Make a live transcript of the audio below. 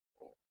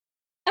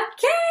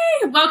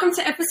Welcome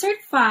to episode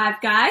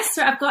 5, guys.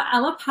 So I've got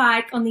Ella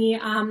Pike on the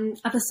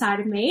other side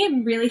of me.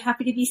 I'm really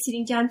happy to be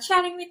sitting down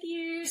chatting with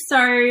you.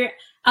 So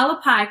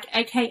Ella Pike,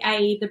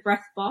 aka the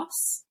Breath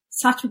Boss,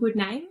 such a good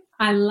name.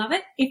 I love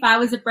it. If I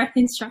was a breath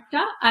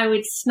instructor, I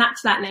would snatch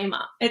that name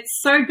up.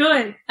 It's so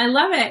good. I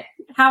love it.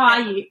 How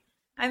are you?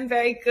 I'm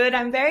very good.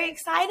 I'm very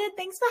excited.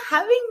 Thanks for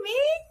having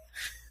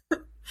me.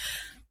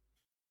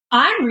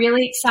 I'm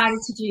really excited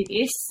to do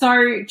this.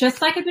 So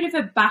just like a bit of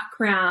a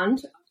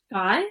background,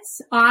 guys,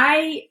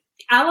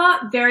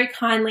 Ella very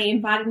kindly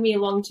invited me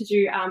along to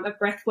do a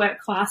breathwork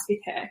class with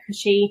her because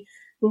she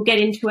will get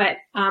into it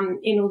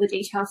in all the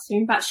details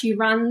soon, but she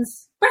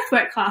runs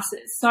breathwork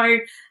classes. So,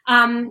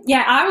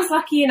 I was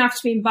lucky enough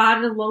to be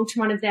invited along to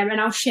one of them,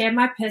 and I'll share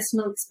my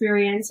personal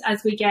experience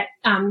as we get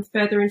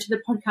further into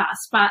the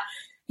podcast. But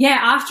yeah,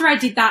 after I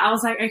did that, I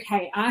was like,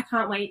 okay, I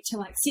can't wait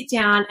to sit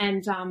down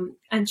and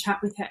chat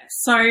with her.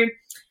 So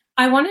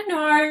I want to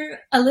know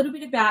a little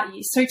bit about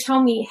you. So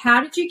tell me,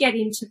 how did you get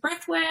into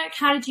breathwork?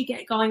 How did you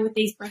get going with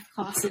these breath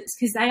classes?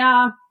 Because they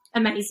are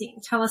amazing.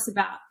 Tell us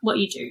about what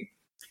you do.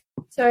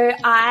 So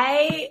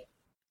I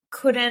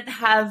couldn't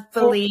have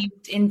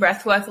believed in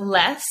breathwork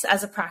less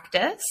as a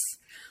practice.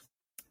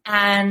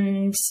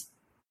 And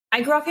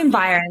I grew up in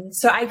Byron.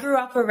 So I grew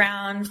up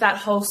around that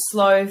whole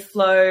slow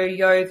flow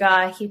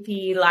yoga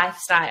hippie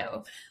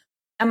lifestyle.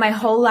 And my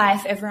whole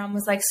life, everyone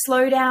was like,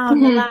 slow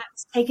down, relax,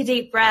 take a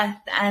deep breath.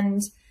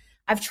 And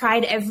I've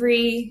tried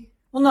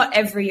not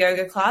every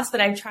yoga class, but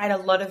I've tried a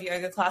lot of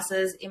yoga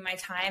classes in my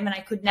time, and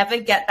I could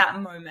never get that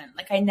moment.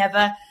 I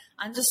never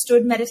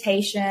understood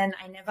meditation.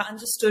 I never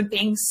understood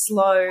being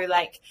slow.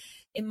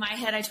 In my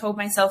head, I told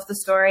myself the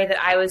story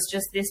that I was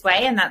just this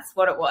way, and that's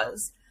what it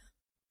was.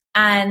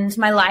 And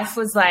my life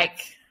was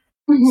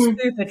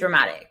super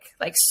dramatic,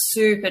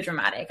 super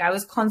dramatic. I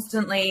was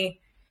constantly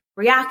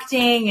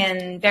reacting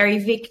and very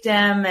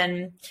victim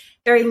and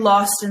very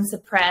lost and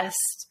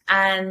suppressed,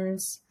 and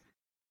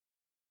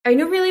in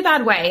a really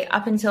bad way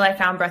up until I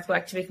found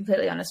breathwork, to be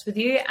completely honest with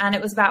you. And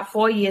it was about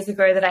 4 years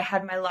ago that I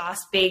had my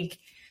last big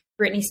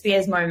Britney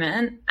Spears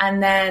moment. And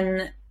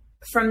then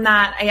from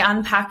that, I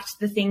unpacked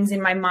the things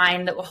in my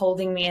mind that were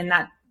holding me in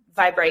that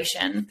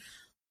vibration.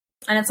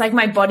 And it's like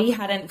my body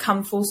hadn't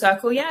come full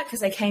circle yet,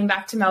 because I came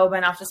back to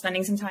Melbourne after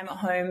spending some time at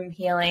home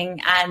healing,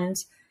 and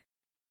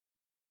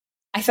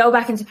I fell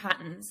back into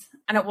patterns.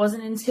 And it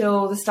wasn't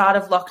until the start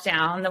of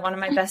lockdown that one of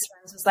my best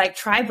friends was like,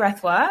 try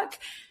breathwork,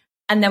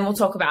 and then we'll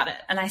talk about it.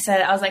 And I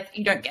was like,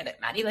 you don't get it,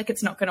 Maddie.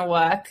 It's not going to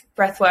work.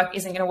 Breathwork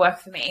isn't going to work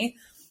for me.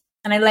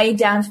 And I laid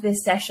down to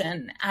this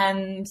session,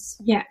 and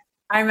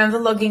I remember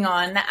logging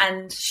on,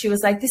 and she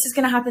was like, this is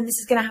going to happen. This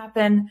is going to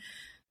happen.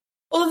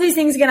 All of these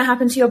things are going to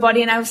happen to your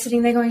body. And I was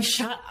sitting there going,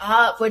 shut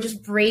up. We're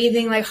just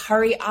breathing,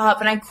 hurry up.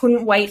 And I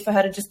couldn't wait for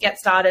her to just get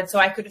started. So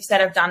I could have said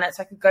I've done it,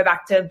 so I could go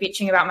back to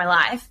bitching about my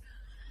life.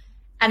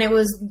 And it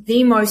was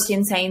the most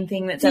insane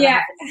thing that's ever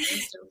happened to me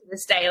still to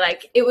this day.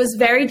 It was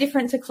very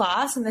different to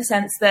class in the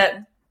sense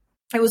that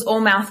it was all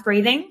mouth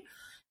breathing,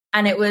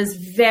 and it was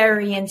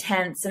very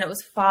intense, and it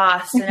was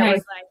fast. Okay. And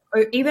it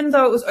was even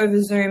though it was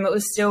over Zoom, it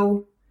was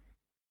still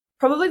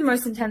probably the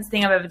most intense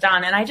thing I've ever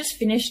done. And I just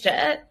finished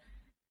it,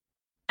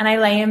 and I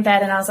lay in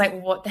bed, and I was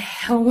like, what the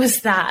hell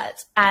was that?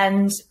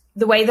 And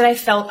the way that I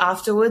felt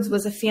afterwards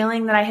was a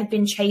feeling that I had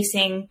been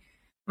chasing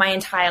my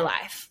entire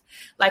life.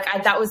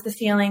 That was the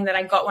feeling that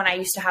I got when I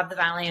used to have the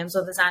Valiums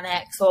or the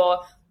Xanax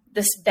or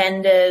the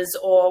benders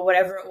or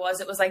whatever it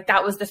was. It was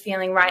that was the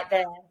feeling right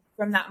there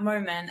from that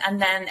moment.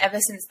 And then ever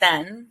since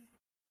then,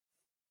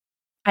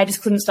 I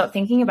just couldn't stop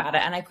thinking about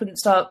it, and I couldn't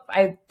stop.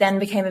 I then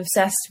became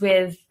obsessed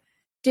with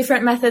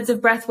different methods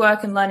of breath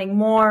work and learning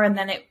more. And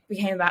then it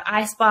became about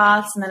ice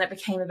baths, and then it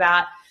became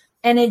about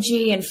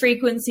energy and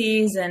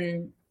frequencies.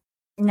 And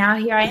now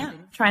here I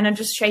am trying to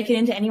just shake it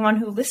into anyone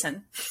who will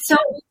listen. So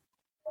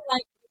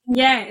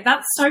yeah,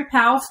 that's so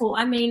powerful.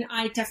 I mean,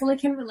 I definitely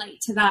can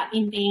relate to that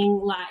in being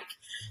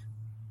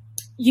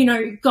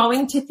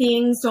going to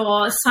things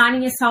or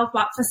signing yourself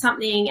up for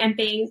something and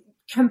being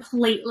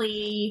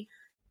completely,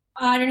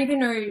 I don't even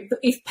know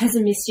if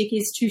pessimistic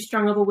is too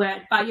strong of a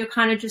word, but you're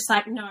kind of just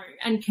no,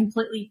 and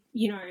completely,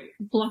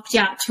 blocked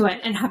out to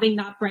it, and having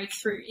that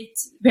breakthrough.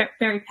 It's very,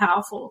 very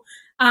powerful.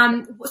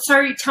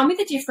 So tell me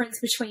the difference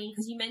between,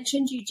 because you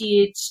mentioned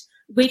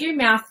we do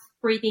mouth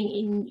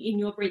breathing in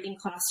your breathing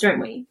class,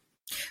 don't we?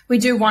 We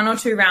do 1 or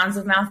 2 rounds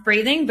of mouth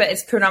breathing, but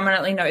it's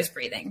predominantly nose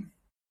breathing.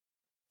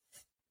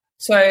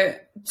 So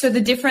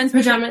the difference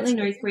predominantly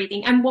nose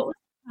breathing. And what was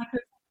the type of?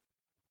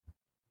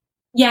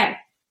 Yeah.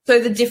 So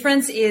the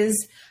difference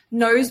is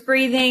nose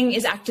breathing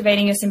is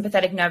activating your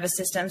sympathetic nervous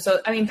system.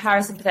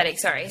 Parasympathetic,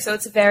 sorry. So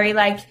it's very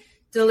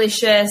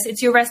delicious.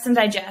 It's your rest and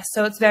digest.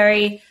 So it's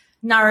very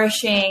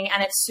nourishing,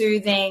 and it's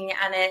soothing,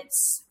 and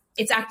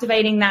it's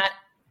activating that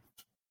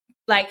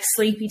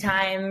sleepy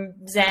time,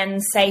 zen,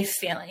 safe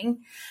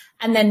feeling.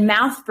 And then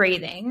mouth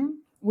breathing,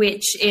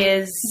 which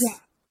is,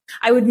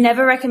 I would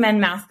never recommend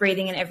mouth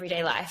breathing in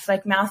everyday life.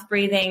 Mouth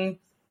breathing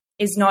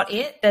is not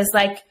it. There's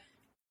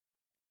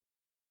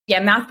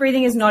mouth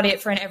breathing is not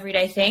it for an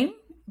everyday thing.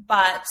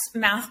 but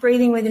mouth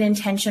breathing with an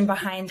intention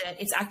behind it,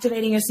 it's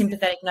activating your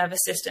sympathetic nervous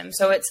system.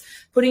 So it's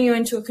putting you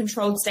into a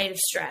controlled state of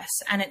stress,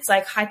 and it's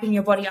like hyping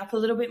your body up a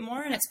little bit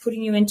more, and it's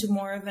putting you into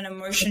more of an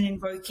emotion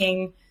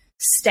invoking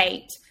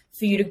state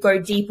for you to go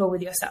deeper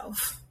with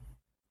yourself.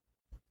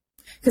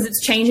 Because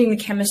it's changing the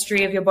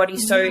chemistry of your body.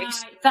 So right.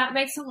 That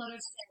makes a lot of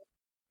sense.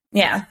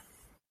 Yeah.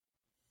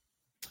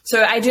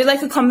 So I do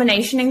like a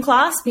combination in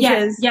class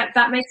because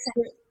that makes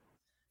sense.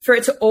 For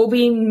it to all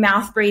be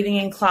mouth breathing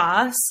in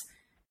class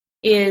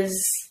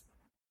is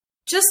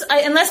just,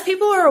 unless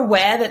people are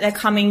aware that they're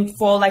coming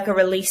for like a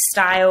release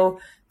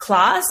style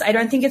class, I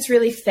don't think it's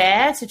really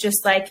fair to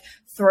just like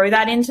throw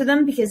that into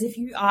them, because if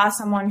you are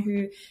someone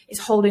who is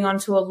holding on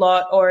to a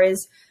lot or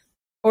is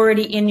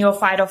already in your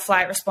fight or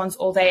flight response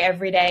all day,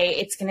 every day,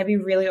 it's going to be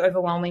really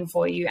overwhelming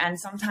for you. And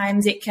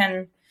sometimes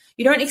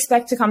you don't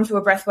expect to come to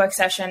a breathwork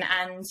session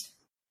and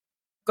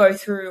go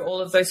through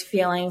all of those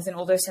feelings and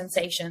all those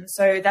sensations.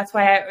 So that's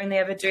why I only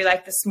ever do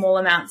like the small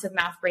amounts of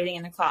mouth breathing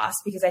in a class,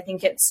 because I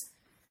think it's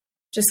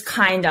just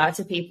kinder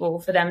to people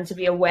for them to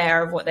be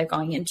aware of what they're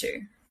going into.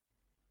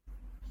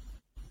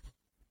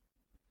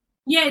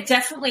 Yeah,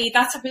 definitely.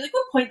 That's a really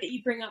good point that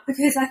you bring up,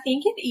 because I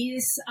think it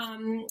is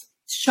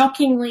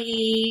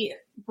shockingly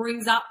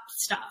brings up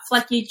stuff.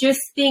 Like you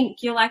just think,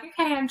 you're like,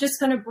 okay, I'm just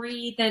going to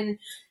breathe and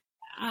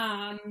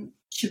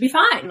should be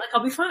fine. Like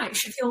I'll be fine.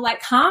 Should feel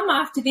like calm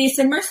after this.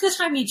 And most of the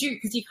time you do,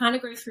 because you kind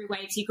of go through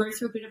waves. You go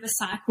through a bit of a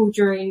cycle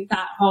during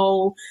that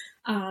whole,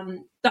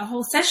 the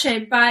whole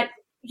session. But,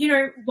 you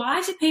know,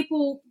 why do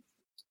people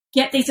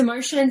get these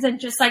emotions and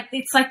just like,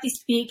 it's like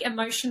this big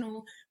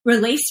emotional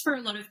release for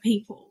a lot of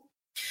people?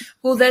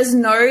 Well, there's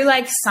no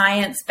like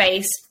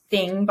science-based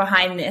thing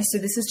behind this. So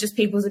this is just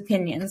people's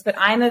opinions, but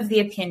I'm of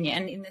the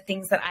opinion in the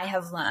things that I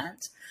have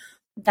learned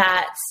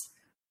that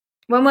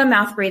when we're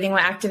mouth breathing, we're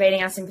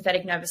activating our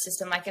sympathetic nervous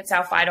system, like it's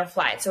our fight or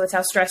flight. So it's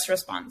our stress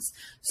response.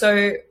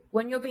 So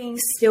when you're being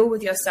still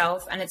with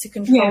yourself and it's a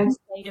controlled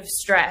state of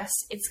stress,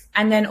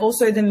 and then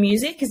also the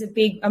music is a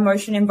big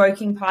emotion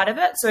invoking part of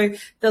it. So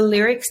the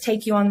lyrics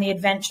take you on the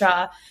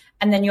adventure,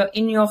 and then you're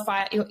in your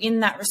fight, you're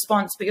in that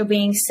response, but you're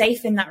being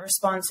safe in that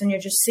response, and you're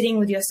just sitting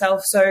with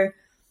yourself. So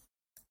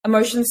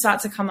emotions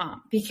start to come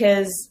up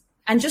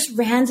and just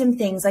random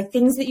things, like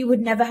things that you would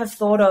never have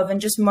thought of,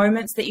 and just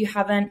moments that you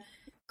haven't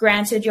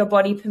granted your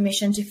body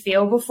permission to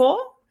feel before.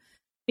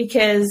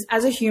 Because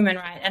as a human,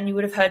 right, and you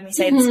would have heard me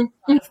say this in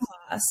part of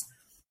class,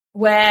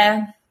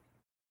 where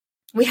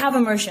we have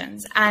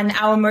emotions, and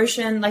our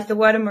emotion, like the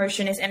word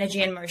emotion is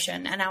energy in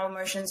motion, and our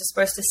emotions are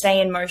supposed to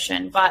stay in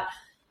motion, but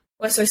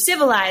we're so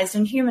civilized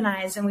and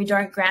humanized, and we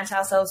don't grant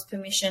ourselves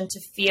permission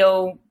to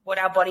feel what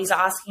our bodies are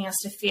asking us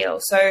to feel.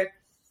 So,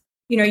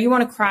 you know, you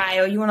want to cry,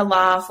 or you want to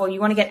laugh, or you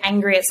want to get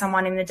angry at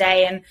someone in the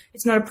day, and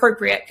it's not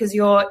appropriate because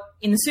you're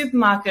in the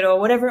supermarket or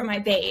whatever it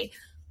might be.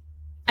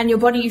 And your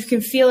body, you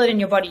can feel it in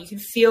your body. You can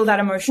feel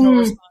that emotional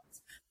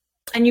response.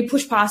 And you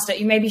push past it.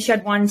 You maybe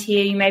shed one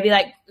tear. You maybe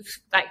like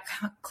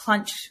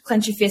clench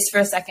your fist for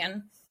a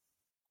second.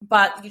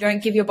 But you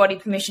don't give your body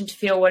permission to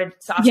feel what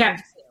it's asking you to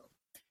feel.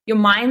 Your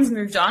mind's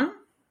moved on.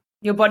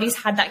 Your body's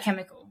had that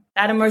chemical.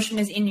 That emotion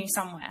is in you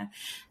somewhere.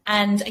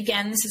 And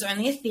again, this is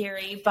only a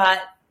theory,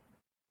 but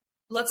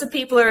lots of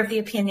people are of the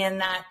opinion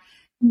that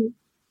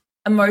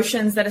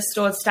emotions that are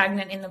stored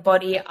stagnant in the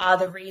body are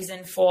the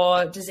reason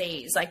for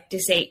disease, like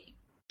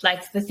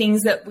the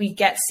things that we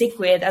get sick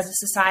with as a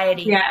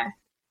society. Yeah.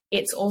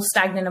 It's all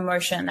stagnant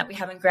emotion that we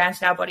haven't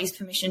granted our bodies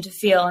permission to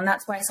feel. And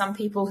that's why some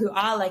people who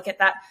are like at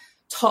that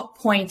top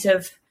point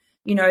of,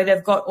 you know,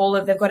 they've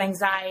got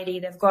anxiety,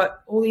 they've got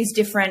all these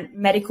different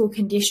medical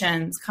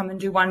conditions, come and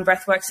do one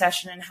breathwork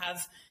session and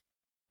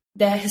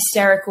they're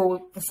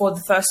hysterical before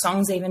the first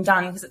song's even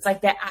done, because it's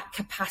like they're at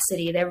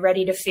capacity. They're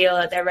ready to feel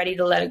it. They're ready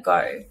to let it go.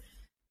 And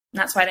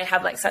that's why they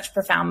have like such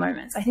profound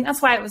moments. I think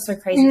that's why it was so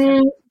crazy for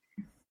me.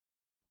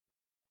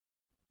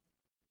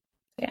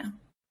 Yeah.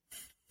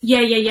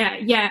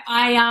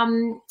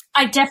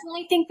 I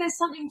definitely think there's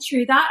something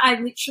to that. I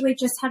literally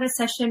just had a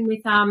session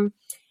with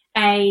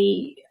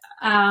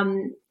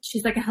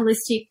she's like a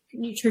holistic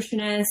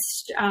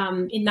nutritionist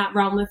in that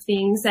realm of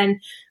things, and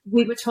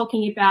we were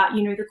talking about,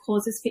 you know, the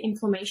causes for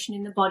inflammation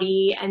in the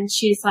body, and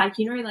she's like,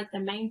 you know, like the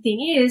main thing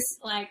is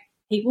like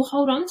people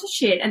hold on to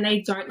shit and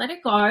they don't let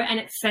it go, and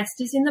it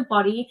festers in the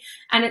body,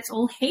 and it's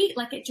all heat,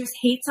 like it just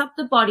heats up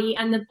the body,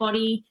 and the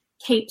body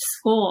keeps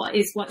score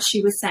is what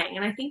she was saying.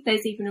 And I think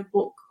there's even a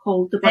book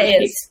called The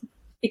Body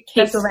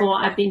Keeps Score.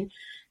 I've been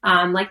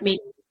meaning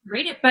to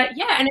read it, but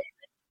yeah. And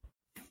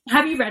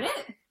have you read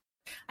it?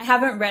 I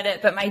haven't read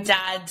it, but my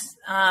dad,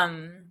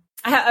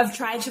 I've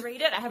tried to read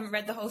it. I haven't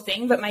read the whole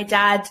thing, but my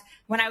dad,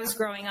 when I was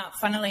growing up,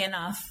 funnily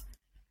enough,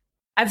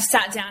 I've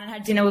sat down and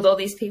had dinner with all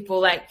these people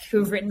like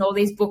who've written all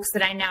these books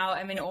that I now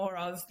am in awe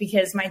of,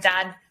 because my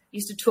dad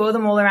used to tour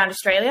them all around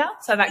Australia.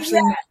 So I've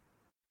actually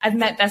I've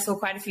met Bessel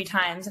quite a few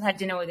times and had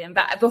dinner with him.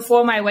 But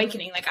before my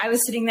awakening, like I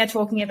was sitting there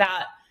talking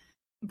about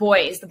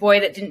boys, the boy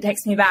that didn't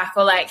text me back,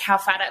 or like how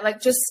fat I, like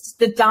just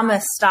the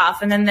dumbest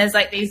stuff. And then there's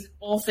like these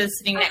authors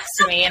sitting next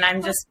to me, and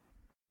I'm just,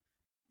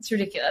 it's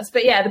ridiculous.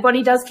 But yeah, the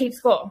body does keep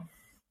score.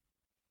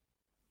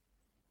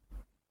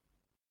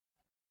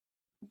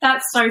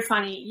 That's so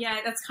funny. Yeah,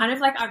 that's kind of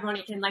like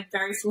ironic and like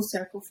very full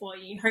circle for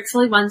you.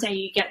 Hopefully one day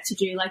you get to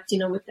do like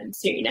dinner with them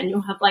soon and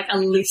you'll have like a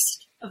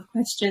list of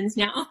questions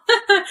now.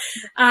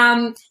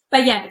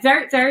 But yeah,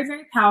 very, very,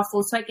 very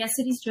powerful. So I guess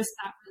it is just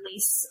that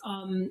release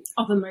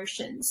of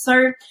emotions.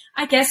 So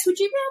I guess would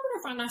you be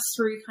able to run us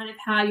through kind of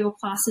how your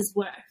classes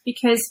work?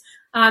 Because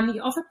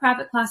you offer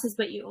private classes,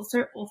 but you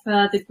also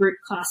offer the group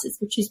classes,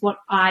 which is what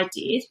I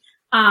did.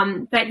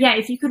 But yeah,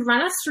 if you could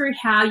run us through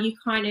how you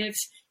kind of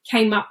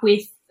came up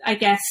with, I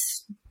guess,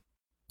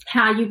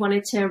 how you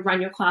wanted to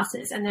run your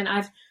classes. And then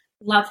I'd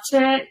love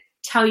to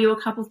tell you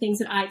a couple of things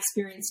that I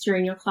experienced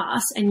during your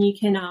class, and you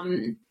can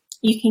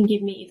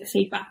give me the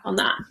feedback on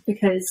that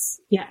because,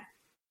 yeah.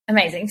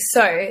 Amazing.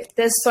 So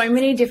there's so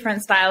many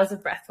different styles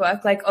of breath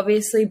work. Like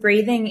obviously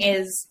breathing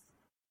is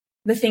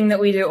the thing that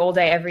we do all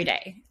day, every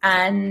day.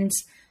 And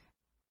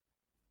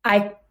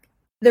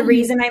the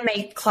reason I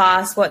make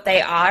class what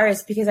they are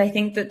is because I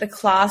think that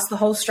the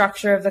whole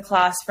structure of the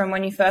class from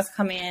when you first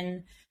come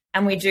in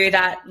and we do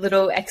that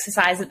little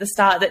exercise at the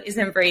start that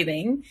isn't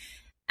breathing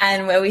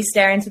and where we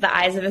stare into the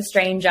eyes of a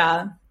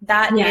stranger,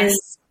 that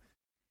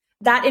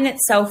in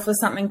itself was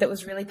something that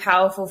was really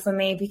powerful for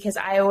me because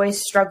I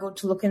always struggled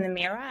to look in the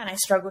mirror and I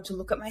struggled to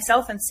look at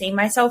myself and see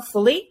myself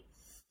fully.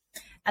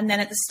 And then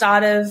at the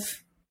start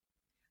of,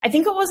 I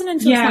think it wasn't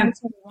until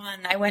 2021,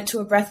 I went to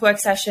a breathwork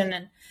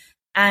session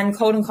and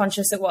Cold and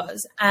Conscious it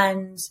was.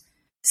 And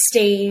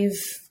Steve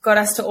got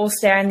us to all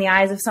stare in the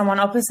eyes of someone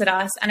opposite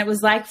us. And it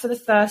was like for the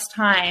first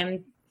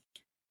time,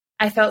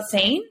 I felt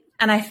seen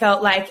and I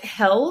felt like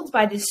held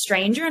by this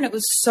stranger. And it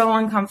was so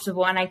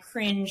uncomfortable and I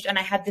cringed and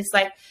I had this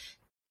like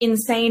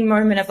insane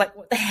moment of like,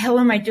 what the hell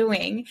am I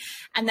doing?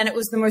 And then it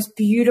was the most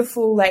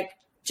beautiful, like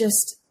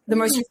just the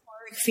most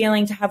euphoric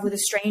feeling to have with a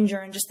stranger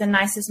and just the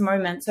nicest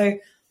moment. So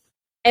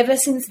ever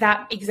since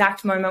that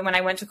exact moment when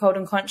I went to Cold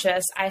and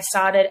Conscious, I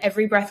started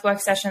every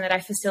breathwork session that I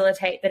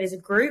facilitate that is a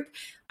group.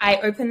 I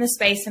open the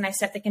space and I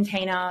set the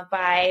container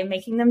by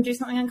making them do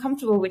something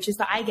uncomfortable, which is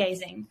the eye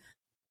gazing,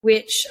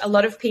 which a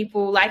lot of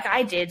people, like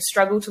I did,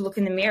 struggle to look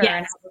in the mirror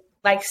and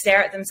like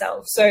stare at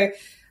themselves. So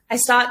I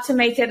start to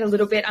make it a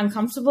little bit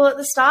uncomfortable at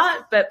the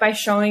start, but by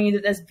showing you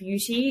that there's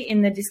beauty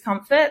in the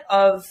discomfort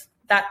of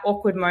that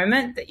awkward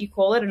moment, that you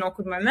call it an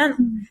awkward moment,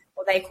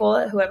 or they call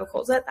it, whoever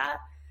calls it that.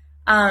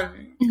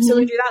 So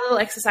we do that little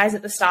exercise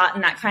at the start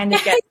and that kind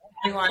of gets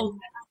everyone.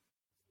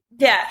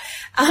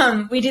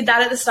 We did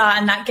that at the start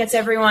and that gets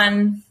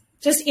everyone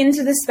just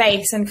into the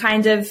space and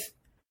kind of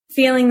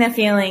feeling their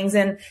feelings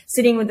and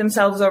sitting with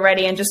themselves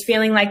already and just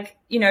feeling like,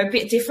 you know, a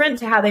bit different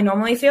to how they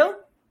normally feel.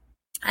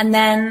 And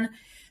then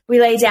we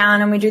lay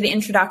down and we do the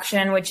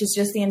introduction, which is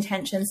just the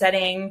intention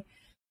setting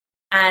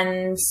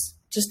and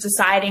just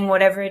deciding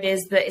whatever it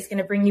is that is going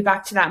to bring you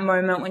back to that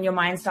moment when your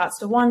mind starts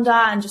to wander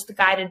and just the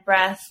guided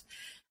breath.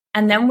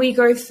 And then we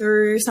go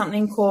through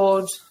something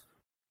called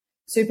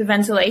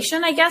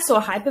superventilation, I guess, or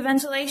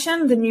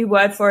hyperventilation. The new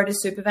word for it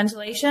is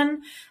superventilation.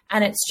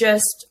 And it's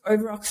just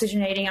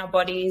over-oxygenating our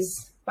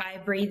bodies by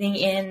breathing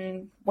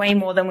in way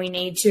more than we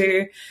need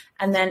to,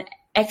 and then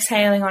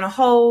exhaling on a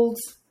hold,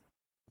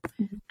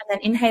 and then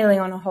inhaling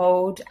on a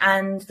hold.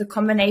 And the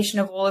combination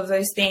of all of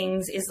those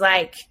things is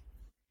like,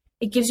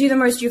 it gives you the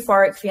most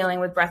euphoric feeling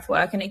with breath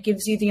work, and it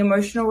gives you the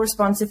emotional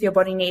response if your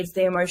body needs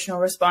the emotional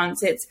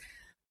response. It's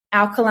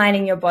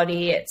alkalining your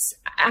body, it's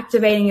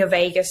activating your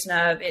vagus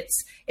nerve,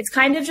 it's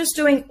kind of just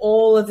doing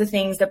all of the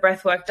things that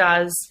breathwork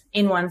does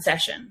in one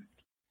session.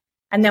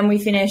 And then we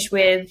finish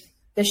with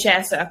the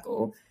share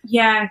circle,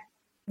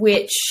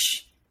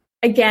 which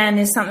again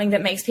is something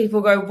that makes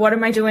people go, what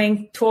am I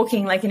doing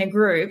talking like in a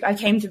group? I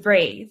came to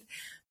breathe.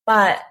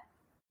 But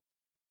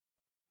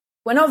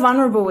we're not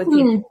vulnerable with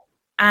people.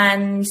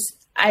 And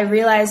I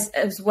realized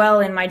as well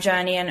in my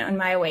journey and in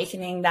my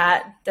awakening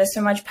that there's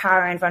so much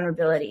power in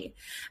vulnerability,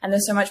 and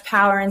there's so much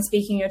power in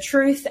speaking your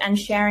truth and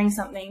sharing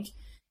something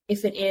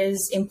if it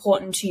is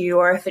important to you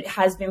or if it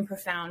has been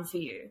profound for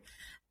you.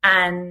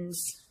 And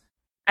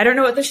I don't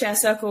know what the share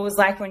circle was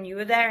like when you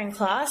were there in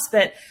class,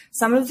 but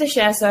some of the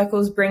share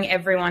circles bring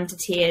everyone to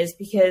tears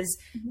because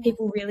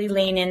people really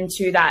lean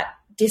into that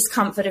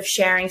discomfort of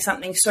sharing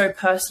something so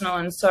personal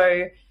and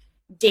so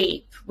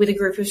deep with a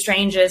group of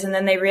strangers, and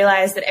then they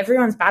realize that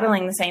everyone's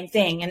battling the same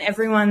thing and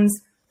everyone's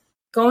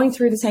going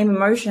through the same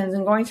emotions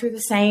and going through the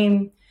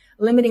same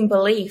limiting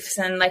beliefs,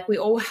 and like we're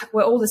all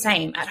the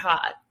same at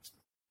heart.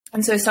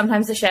 And so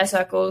sometimes the share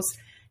circles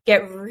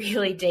get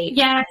really deep.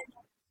 Yeah,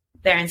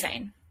 they're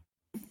insane.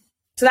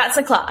 So that's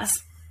a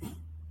class.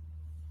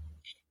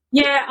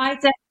 Yeah, and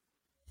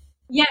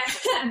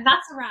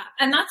that's a wrap.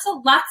 And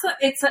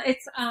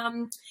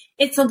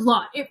it's a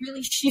lot. It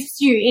really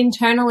shifts you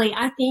internally.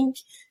 I think,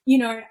 you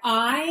know,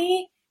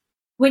 I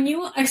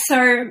reached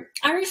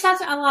out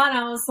to Ella and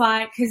I was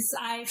like, because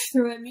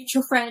through a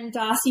mutual friend,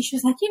 Darcy, she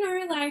was like,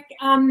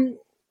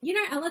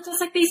 Ella does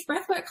like these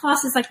breathwork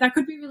classes, like that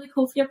could be really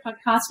cool for your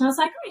podcast. And I was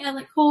like, oh yeah,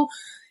 like cool.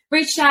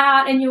 Reached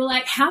out and you were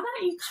like, how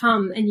about you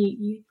come and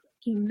you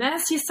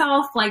immerse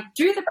yourself, like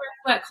do the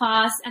breathwork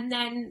class, and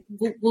then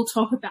we'll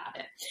talk about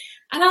it.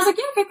 And I was like,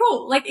 yeah, okay,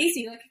 cool. Like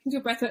easy. Like I can do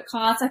a breathwork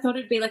class. I thought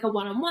it'd be like a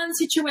one-on-one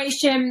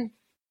situation.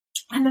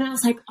 And then I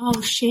was like,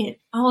 oh shit.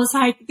 I was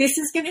like, this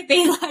is going to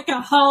be like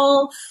a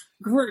whole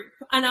group.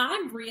 And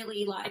I'm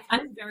really like,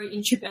 I'm a very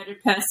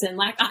introverted person.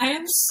 Like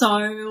I'm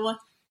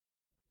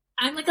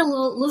like a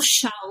little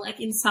shell, like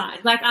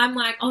inside. Like I'm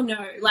like, oh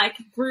no, like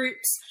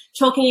groups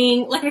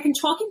talking, like I can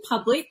talk in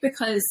public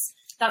because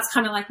that's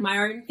kind of like my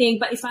own thing.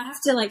 But if I have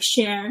to like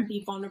share and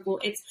be vulnerable,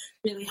 it's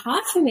really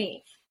hard for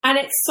me. And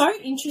it's so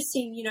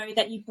interesting, you know,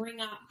 that you bring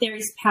up there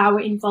is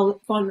power in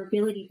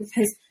vulnerability,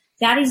 because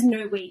that is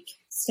no weak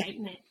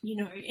statement. You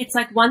know, it's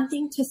like one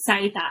thing to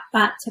say that,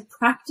 but to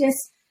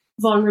practice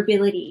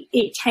vulnerability,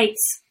 it takes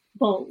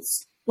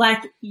balls.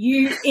 Like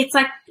it's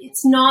like,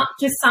 it's not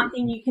just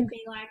something you can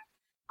be like,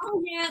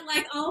 oh yeah,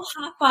 like I'll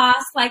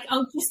half-ass, like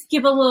I'll just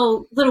give a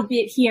little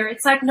bit here.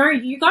 It's like, no,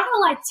 you gotta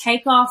like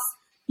take off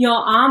your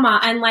armor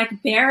and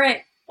like bear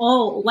it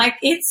all. Like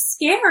it's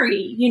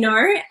scary, you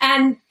know,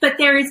 but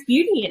there is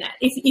beauty in it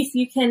if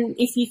you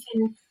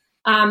can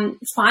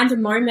find a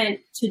moment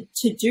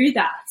to do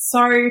that.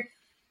 So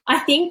I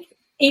think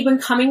even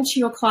coming to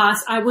your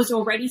class, I was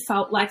already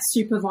felt like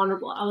super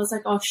vulnerable. I was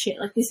like, oh shit,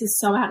 like this is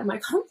so out of my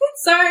comfort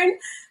zone.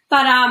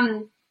 But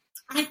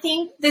I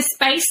think the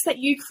space that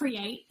you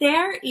create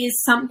there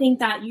is something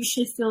that you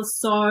should feel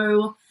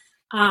so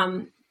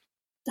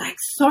like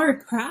so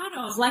proud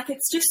of. Like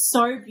it's just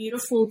so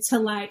beautiful to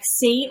like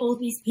see all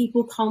these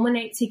people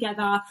culminate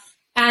together.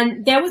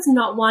 And there was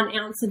not 1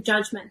 ounce of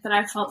judgment that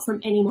I felt from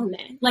anyone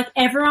there. Like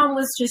everyone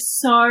was just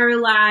so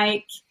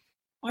like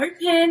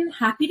open,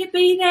 happy to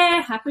be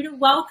there, happy to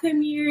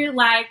welcome you,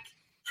 like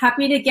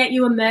happy to get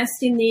you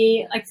immersed in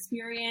the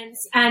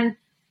experience. And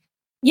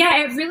yeah,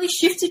 it really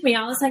shifted me.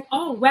 I was like,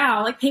 oh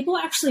wow, like people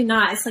are actually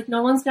nice. Like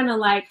no one's gonna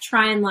like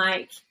try and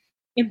like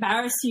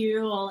embarrass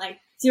you or like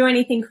do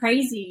anything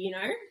crazy, you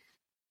know?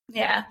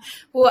 Yeah.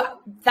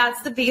 Well,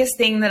 that's the biggest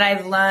thing that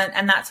I've learned.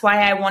 And that's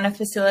why I want to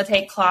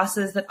facilitate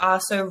classes that are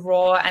so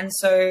raw and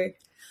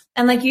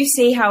like you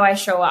see how I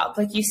show up,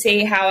 like you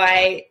see how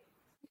I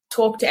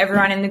talk to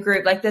everyone in the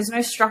group. Like there's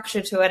no structure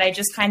to it. I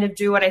just kind of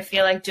do what I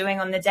feel like doing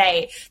on the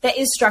day. There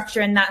is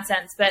structure in that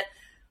sense, but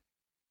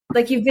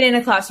like you've been in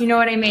a class, you know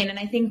what I mean? And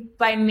I think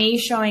by me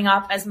showing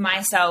up as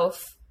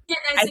myself, I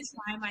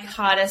try my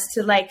hardest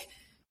to like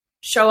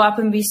show up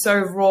and be so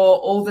raw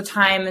all the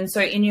time and so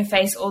in your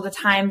face all the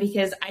time,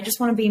 because I just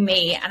want to be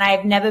me. And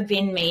I've never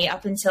been me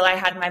up until I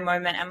had my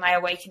moment and my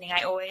awakening.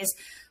 I always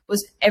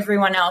was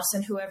everyone else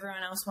and who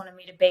everyone else wanted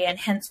me to be. And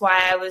hence why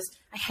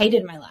I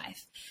hated my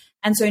life.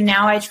 And so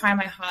now I try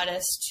my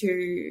hardest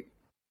to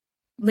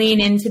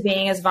lean into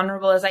being as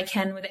vulnerable as I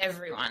can with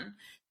everyone.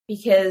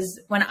 Because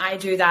when I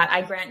do that,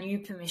 I grant you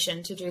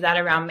permission to do that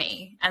around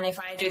me. And if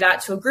I do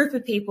that to a group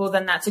of people,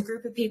 then that's a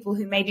group of people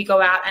who maybe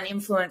go out and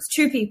influence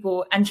 2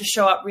 people and just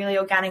show up really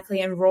organically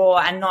and raw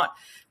and not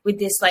with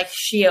this like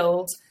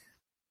shield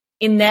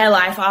in their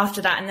life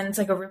after that. And then it's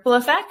like a ripple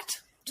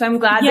effect. So I'm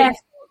glad that you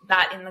felt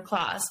that in the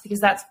class, because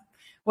that's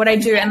what I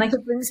do. And like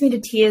it brings me to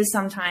tears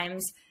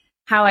sometimes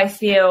how I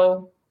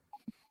feel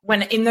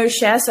when in those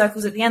share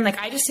circles at the end. Like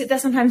I just sit there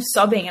sometimes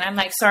sobbing and I'm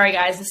like, sorry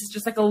guys, this is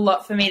just like a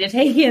lot for me to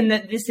take in,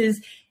 that this is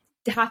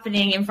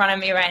happening in front of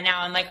me right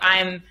now. And like,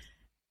 I'm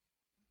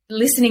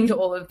listening to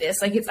all of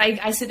this. Like it's,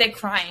 I sit there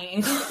crying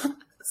in class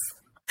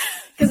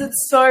because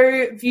it's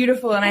so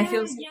beautiful and I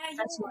feel so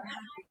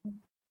happy.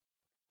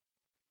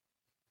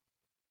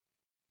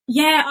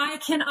 Yeah, I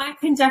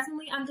can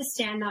definitely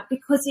understand that,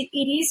 because it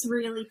is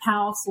really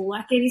powerful.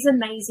 Like it is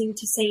amazing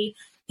to see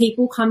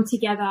people come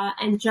together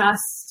and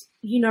just,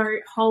 you know,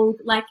 hold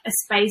like a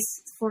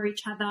space for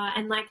each other.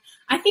 And like,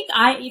 I think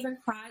I even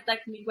cried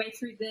like midway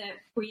through the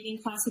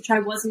breathing class, which I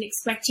wasn't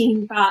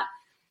expecting, but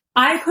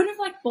I could have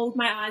like bawled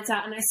my eyes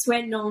out, and I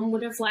swear no one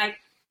would have like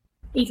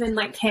even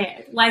like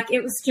cared. Like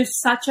it was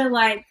just such a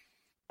like,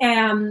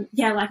 like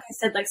I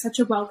said, like such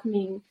a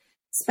welcoming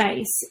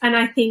space. And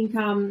I think,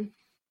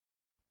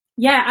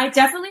 I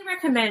definitely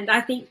recommend.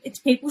 I think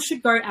people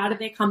should go out of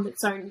their comfort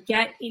zone,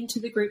 get into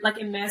the group, like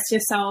immerse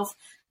yourself.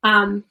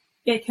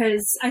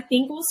 Because I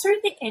think also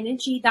the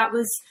energy that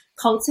was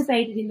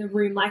cultivated in the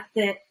room, like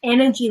the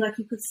energy, like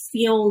you could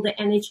feel the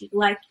energy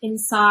like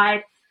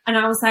inside. And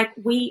I was like,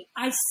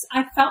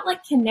 I felt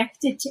like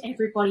connected to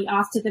everybody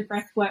after the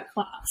breathwork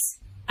class.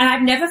 And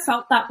I've never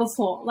felt that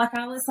before. Like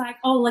I was like,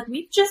 oh, like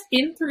we've just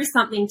been through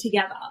something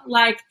together.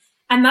 Like,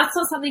 and that's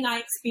not something I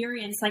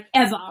experienced like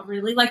ever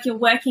really. Like you're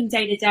working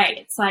day to day.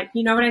 It's like,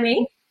 you know what I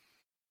mean?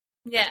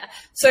 Yeah.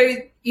 So,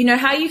 you know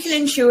how you can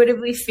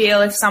intuitively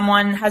feel if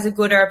someone has a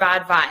good or a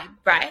bad vibe,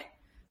 right?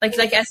 Like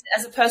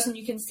as a person,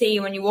 you can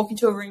see when you walk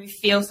into a room, you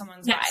feel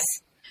someone's vibe.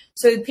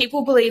 So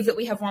people believe that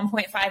we have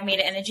 1.5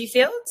 meter energy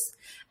fields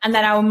and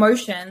that our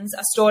emotions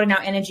are stored in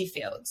our energy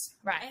fields,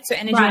 right? So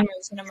energy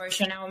and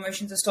emotion, our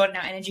emotions are stored in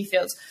our energy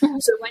fields.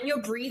 So when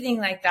you're breathing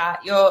like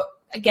that,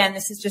 again,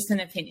 this is just an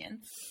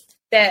opinion,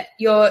 that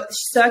you're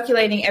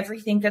circulating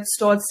everything that's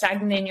stored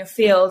stagnant in your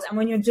fields. And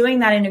when you're doing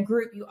that in a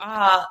group, you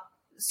are,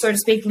 so to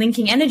speak,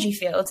 linking energy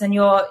fields, and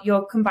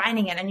you're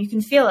combining it, and you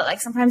can feel it.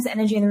 Like sometimes the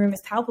energy in the room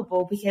is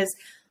palpable because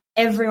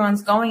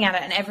everyone's going at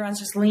it and everyone's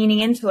just leaning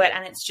into it,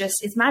 and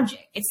it's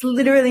magic. It's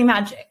literally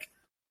magic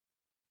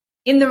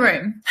in the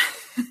room.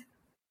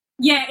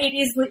 Yeah, it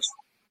is literally.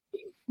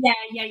 Yeah.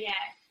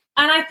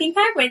 And I think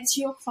I went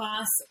to your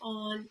class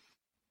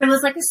it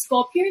was like a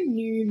Scorpio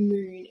new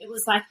moon. It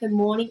was like the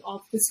morning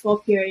of the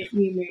Scorpio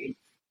new moon.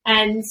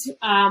 And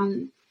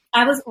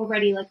I was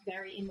already like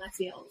very in my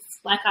feels.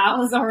 Like I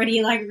was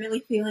already like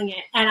really feeling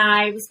it. And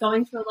I was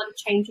going through a lot of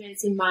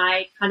changes in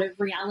my kind of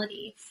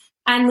reality.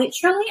 And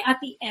literally at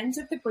the end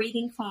of the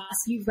breathing class,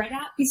 you read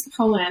out this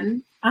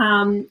poem.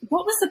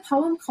 What was the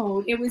poem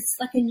called? It was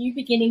like a New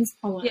Beginnings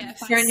poem. Yeah,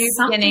 for a New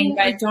Beginning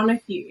by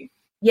O'Donoghue.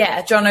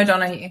 Yeah, John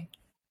O'Donoghue.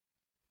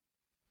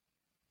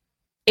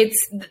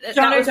 It's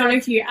John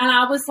O'Donoghue. And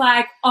I was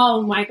like,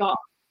 oh my God.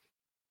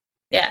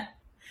 Yeah.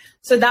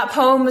 So that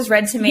poem was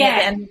read to me at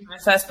the end of my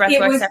first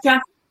breathwork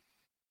session.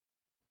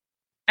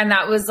 And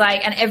that was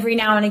like, and every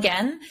now and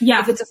again,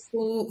 if it's a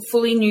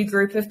fully new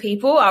group of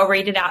people, I'll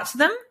read it out to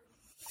them.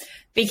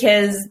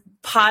 Because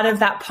part of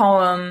that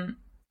poem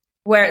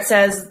where it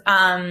says,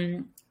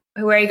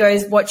 where he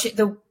goes, watch it,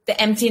 the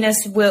emptiness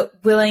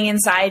willing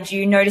inside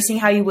you, noticing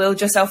how you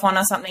willed yourself on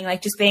or something,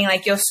 like just being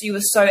like, you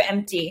were so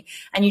empty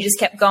and you just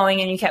kept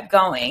going and you kept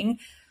going.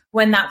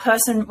 When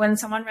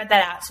someone read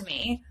that out to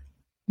me,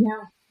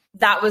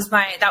 that was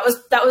like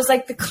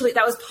the click,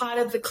 that was part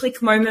of the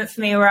click moment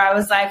for me where I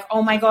was like,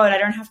 oh my God, I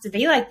don't have to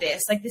be like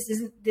this. Like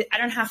I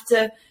don't have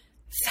to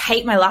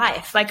hate my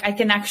life. Like I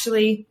can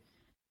actually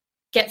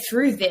get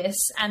through this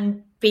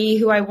and be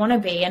who I want to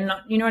be and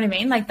not, you know what I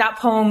mean? Like that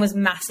poem was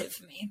massive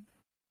for me.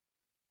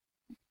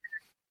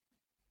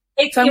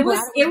 It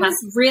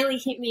was really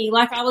hit me.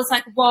 Like I was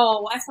like,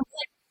 whoa, I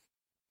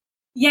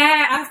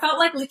felt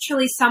like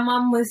literally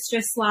someone was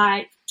just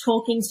like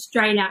talking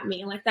straight at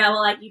me. Like they were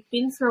like, you've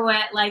been through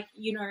it. Like,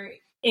 you know,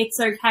 it's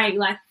okay.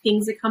 Like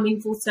things are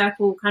coming full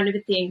circle kind of a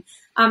thing.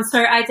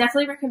 So I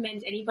definitely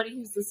recommend anybody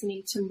who's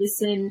listening to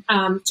listen,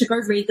 to go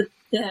read the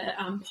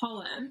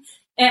poem.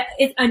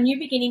 It's A New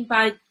Beginning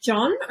by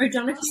John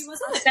O'Donoghue,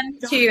 was it? I'll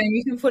send it to you and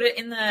you can put it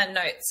in the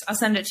notes. I'll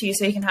send it to you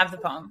so you can have the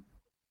poem.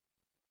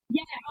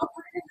 Yeah, I'll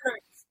put it in the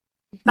notes.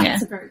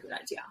 That's a very good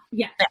idea.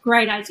 Yeah,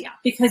 great idea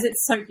because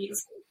it's so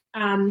beautiful.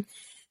 And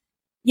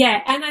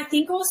I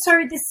think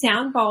also the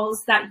sound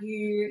bowls that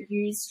you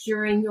used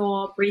during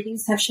your breathing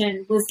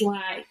session was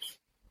like,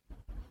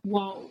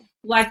 whoa,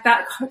 like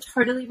that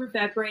totally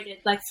reverberated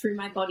like through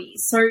my body.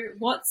 So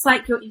what's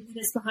like your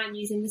impetus behind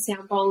using the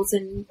sound bowls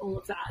and all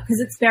of that? Because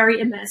it's very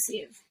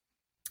immersive.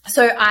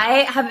 So I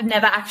have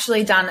never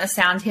actually done a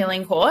sound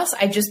healing course.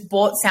 I just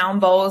bought sound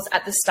bowls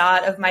at the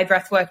start of my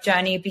breathwork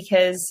journey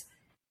because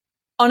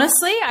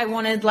honestly, I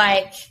wanted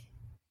like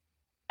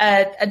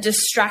a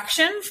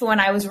distraction for when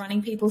I was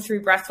running people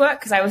through breathwork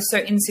because I was so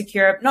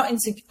insecure. I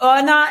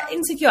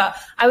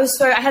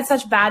had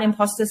such bad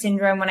imposter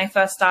syndrome when I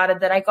first started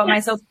that I got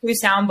myself 2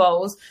 sound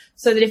bowls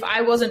so that if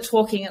I wasn't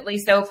talking, at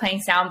least they were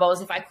playing sound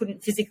bowls if I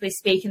couldn't physically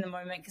speak in the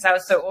moment because I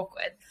was so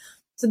awkward.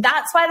 So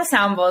that's why the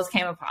sound bowls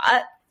came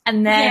apart.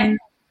 And then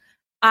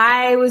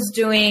I was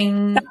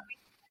doing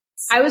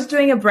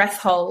a breath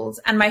hold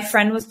and my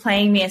friend was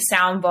playing me a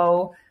sound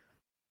bowl.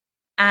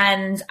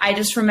 And I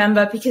just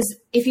remember because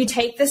if you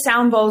take the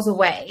sound bowls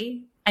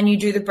away and you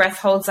do the breath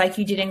holds like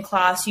you did in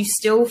class, you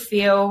still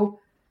feel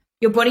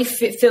your body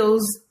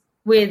fills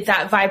with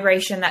that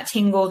vibration, that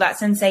tingle, that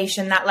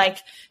sensation, that like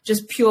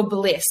just pure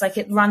bliss. Like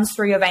it runs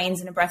through your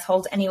veins in a breath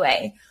hold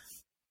anyway.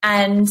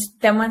 And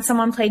then when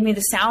someone played me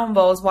the sound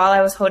bowls while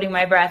I was holding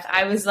my breath,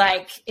 I was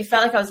like, it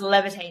felt like I was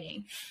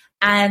levitating.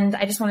 And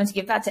I just wanted to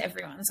give that to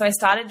everyone. So I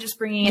started just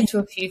bringing it to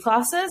a few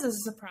classes as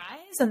a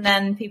surprise. And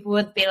then people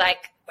would be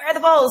like, where are the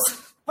bowls?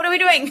 What are we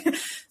doing?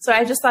 So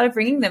I just started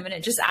bringing them and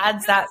it just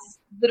adds that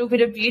little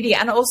bit of beauty.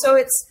 And also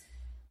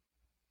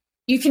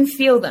you can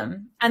feel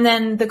them. And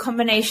then the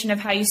combination of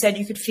how you said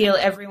you could feel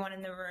everyone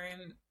in the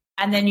room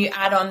and then you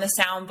add on the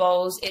sound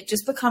bowls, it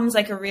just becomes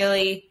like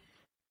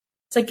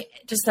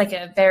it's like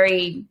a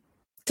very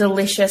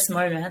delicious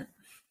moment.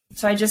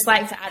 So I just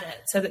like to add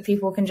it so that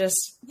people can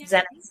just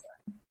zen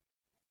it.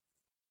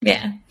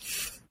 Yeah.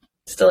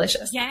 It's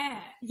delicious. Yeah.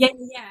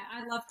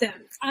 I love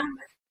them.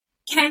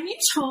 Can you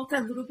talk a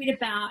little bit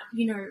about,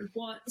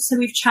 so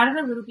we've chatted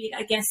a little bit,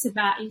 I guess,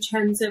 about in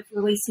terms of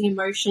releasing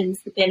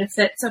emotions, the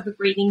benefits of a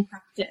breathing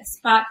practice,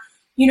 but,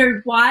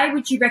 why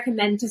would you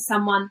recommend to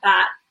someone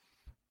that,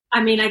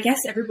 I mean, I guess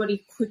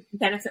everybody could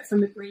benefit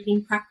from a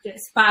breathing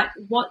practice, but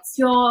what's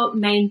your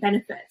main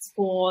benefits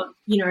for,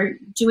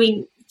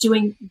 doing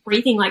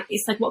breathing like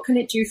this? Like what can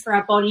it do for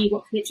our body?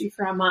 What can it do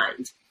for our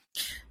mind?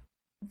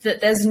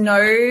 That there's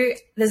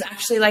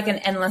actually like an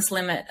endless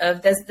limit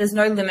of there's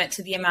no limit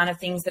to the amount of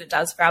things that it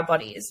does for our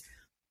bodies.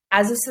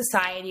 As a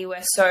society,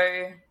 we're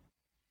so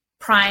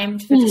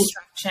primed for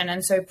distraction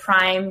and so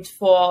primed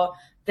for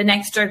the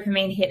next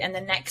dopamine hit and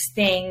the next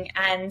thing.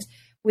 And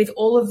with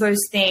all of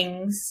those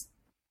things,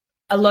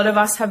 a lot of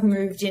us have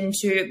moved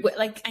into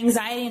like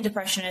anxiety and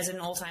depression is at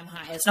an all-time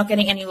high. It's not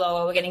getting any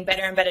lower. We're getting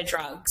better and better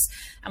drugs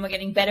and we're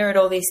getting better at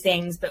all these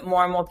things, but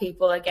more and more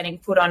people are getting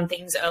put on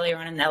things earlier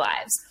on in their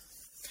lives.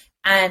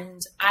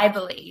 And I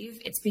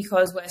believe it's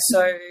because we're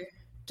so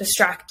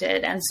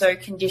distracted and so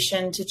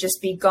conditioned to just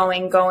be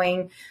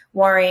going,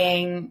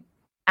 worrying.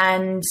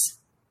 And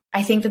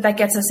I think that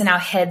gets us in our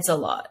heads a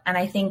lot. And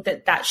I think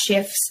that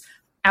shifts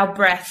our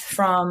breath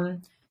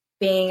from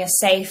being a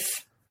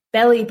safe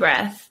belly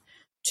breath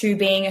to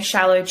being a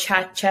shallow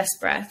chest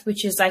breath,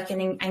 which is like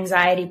an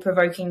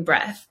anxiety-provoking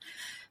breath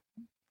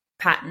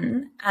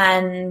pattern.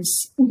 And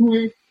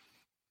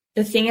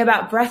the thing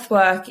about breath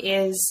work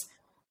is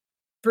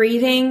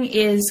breathing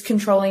is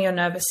controlling your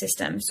nervous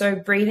system. So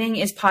breathing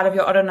is part of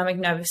your autonomic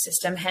nervous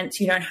system. Hence,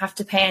 you don't have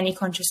to pay any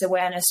conscious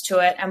awareness to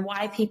it. And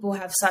why people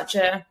have such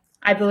a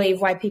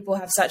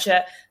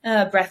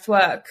breath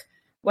work,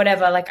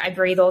 whatever, like I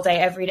breathe all day,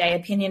 every day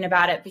opinion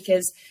about it,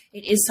 because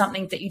it is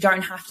something that you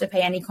don't have to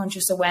pay any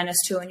conscious awareness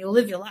to and you'll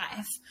live your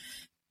life.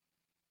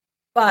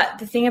 But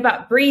the thing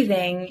about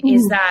breathing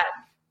is that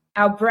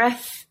our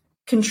breath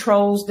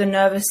controls the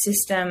nervous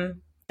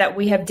system that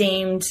we have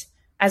deemed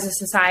as a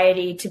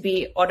society to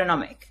be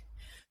autonomic.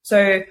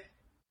 So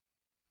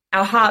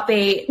our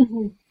heartbeat,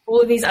 all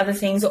of these other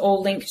things are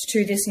all linked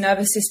to this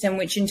nervous system,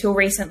 which until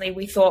recently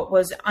we thought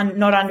was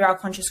not under our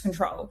conscious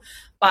control,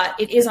 but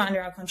it is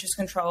under our conscious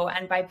control.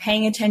 And by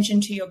paying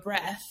attention to your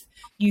breath,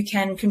 you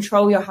can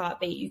control your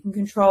heartbeat. You can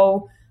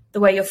control the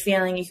way you're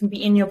feeling. You can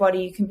be in your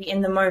body. You can be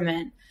in the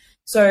moment.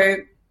 So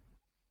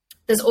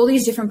there's all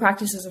these different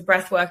practices of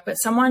breath work, but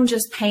someone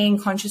just paying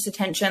conscious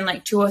attention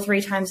like 2 or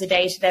 3 times a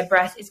day to their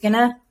breath is going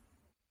to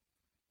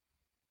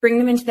bring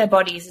them into their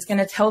bodies, is going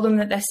to tell them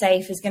that they're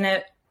safe, is going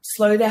to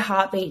slow their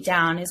heartbeat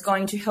down, is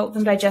going to help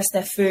them digest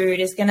their food,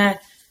 is going to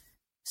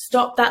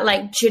stop that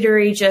like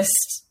jittery,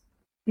 just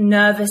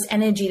nervous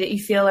energy that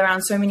you feel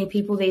around so many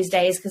people these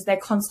days because they're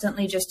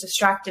constantly just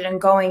distracted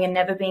and going and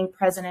never being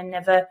present and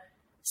never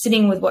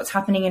sitting with what's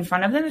happening in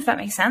front of them, if that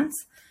makes sense.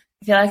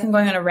 I feel like I'm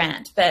going on a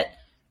rant, but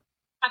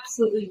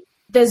absolutely.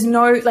 There's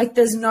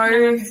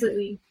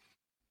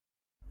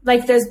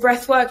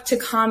breath work to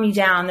calm you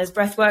down. There's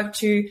breath work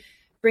to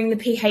bring the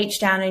pH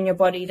down in your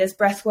body. There's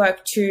breath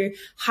work to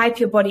hype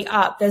your body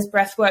up. There's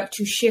breath work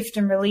to shift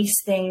and release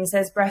things.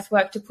 There's breath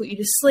work to put you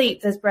to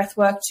sleep. There's breath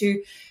work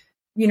to,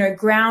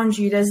 ground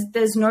you.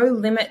 There's no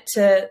limit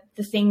to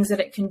the things that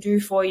it can do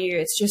for you.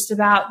 It's just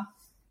about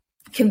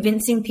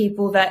convincing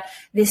people that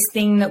this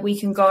thing that we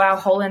can go our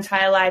whole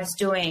entire lives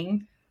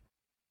doing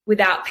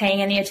without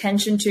paying any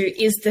attention to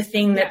is the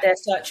thing that they're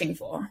searching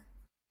for,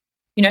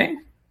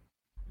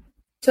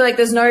 So like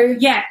there's no...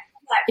 Yeah.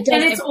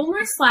 And it's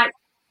almost like...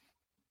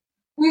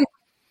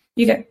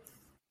 You go.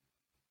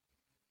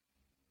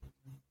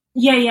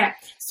 Yeah.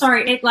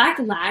 Sorry, it like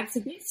lags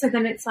a bit. So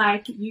then it's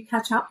like you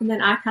catch up and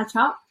then I catch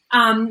up.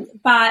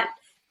 But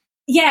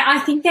yeah, I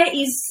think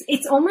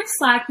it's almost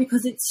like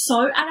because it's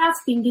so at our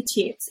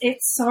fingertips,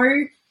 it's so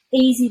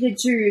easy to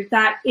do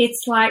that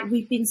it's like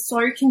we've been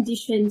so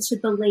conditioned to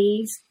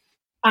believe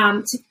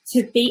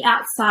to be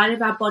outside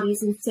of our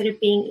bodies instead of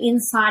being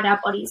inside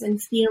our bodies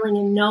and feeling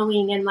and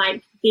knowing and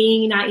like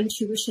being in our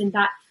intuition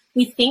that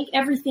we think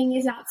everything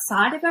is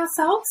outside of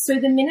ourselves. So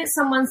the minute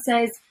someone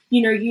says,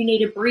 you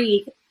need to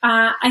breathe,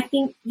 I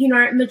think,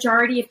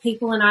 majority of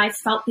people, and I've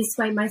felt this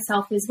way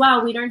myself as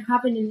well, we don't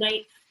have an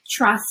innate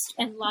trust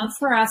and love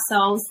for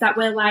ourselves that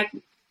we're like,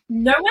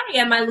 no way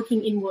am I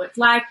looking inward.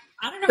 Like,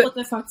 I don't know what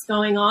the fuck's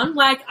going on.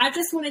 Like, I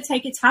just want to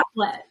take a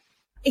tablet.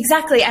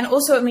 Exactly. And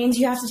also it means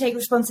you have to take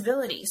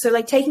responsibility. So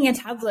like taking a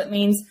tablet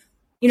means,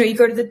 you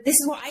go to this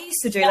is what I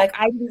used to do. Like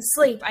I didn't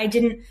sleep.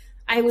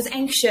 I was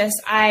anxious.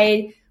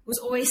 I was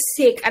always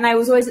sick and I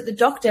was always at the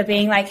doctor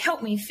being like,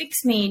 help me,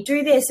 fix me,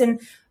 do this. And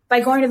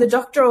by going to the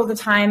doctor all the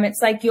time,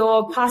 it's like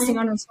you're passing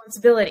on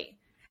responsibility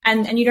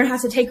and you don't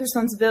have to take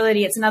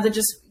responsibility. It's another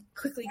just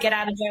quickly get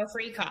out of jail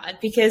free card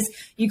because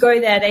you go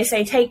there, they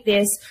say, take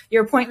this,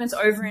 your appointment's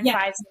over in 5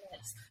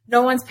 minutes.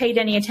 No one's paid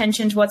any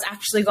attention to what's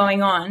actually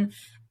going on.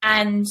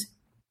 And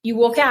you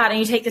walk out and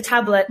you take the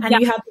tablet and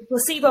you have the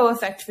placebo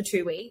effect for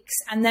 2 weeks.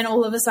 And then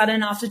all of a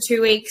sudden after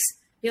 2 weeks,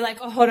 you're like,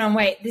 oh, hold on,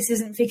 wait, this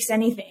isn't fixed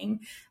anything.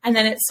 And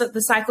then the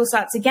cycle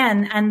starts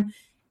again. And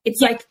it's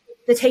like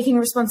they're taking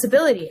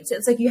responsibility.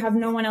 It's like you have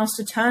no one else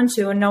to turn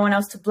to and no one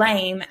else to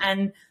blame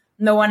and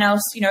no one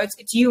else,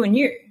 it's you and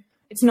you.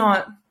 It's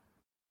not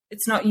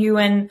you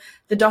and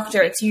the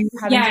doctor. It's you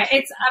having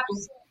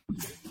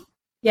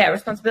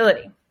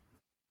responsibility,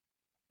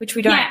 which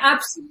we don't. Yeah,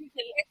 absolutely.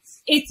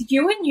 It's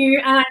you and you.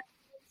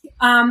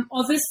 And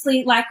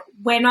obviously, like,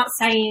 we're not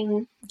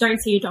saying don't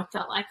see your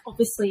doctor. Like,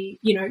 obviously,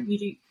 you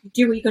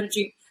do what you got to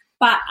do.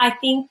 But I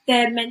think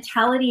the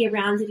mentality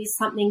around it is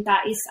something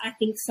that is, I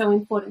think, so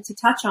important to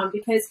touch on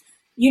because,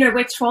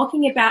 we're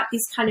talking about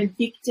this kind of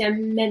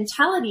victim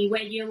mentality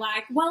where you're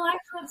like, well, I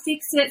can't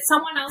fix it.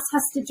 Someone else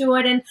has to do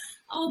it. And,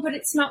 oh, but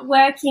it's not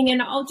working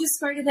and I'll just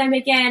go to them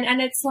again. And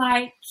it's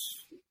like,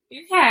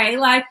 okay,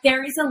 like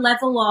there is a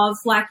level of,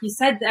 like you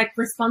said, like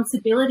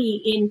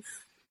responsibility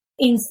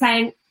in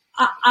saying,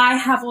 I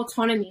have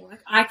autonomy.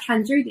 Like I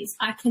can do this.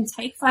 I can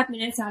take 5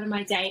 minutes out of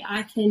my day.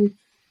 I can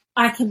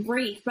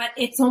breathe. But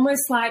it's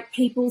almost like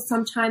people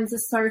sometimes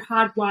are so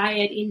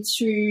hardwired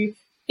into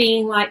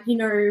being like,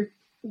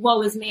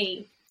 woe is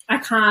me. I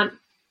can't,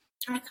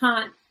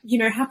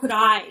 how could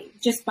I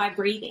just by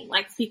breathing,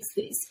 like, fix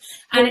this?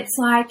 And it's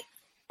like,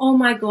 oh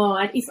my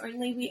God, if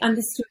only we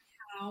understood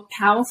how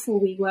powerful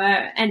we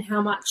were and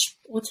how much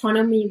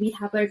autonomy we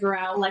have over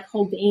our, like,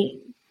 whole being.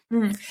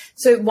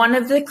 So one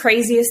of the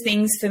craziest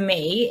things for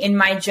me in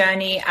my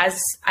journey as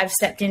I've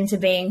stepped into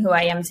being who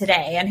I am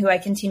today and who I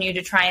continue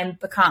to try and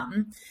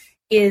become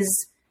is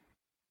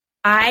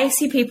I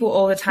see people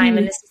all the time,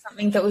 and this is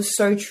something that was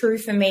so true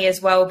for me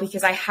as well,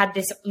 because I had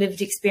this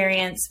lived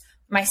experience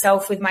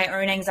myself with my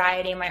own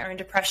anxiety, my own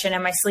depression,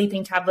 and my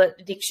sleeping tablet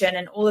addiction,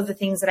 and all of the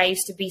things that I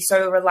used to be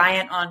so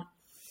reliant on.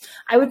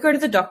 I would go to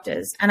the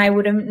doctors and I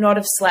would not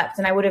have slept,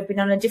 and I would have been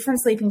on a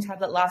different sleeping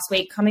tablet last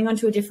week, coming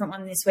onto a different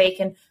one this week,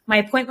 and my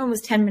appointment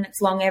was 10 minutes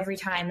long every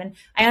time. And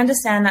I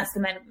understand that's the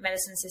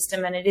medicine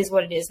system, and it is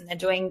what it is, and they're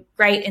doing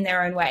great in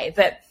their own way.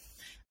 But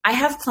I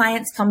have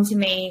clients come to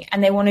me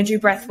and they want to do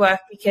breath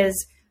work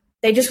because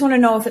they just want to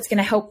know if it's going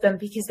to help them,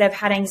 because they've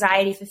had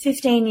anxiety for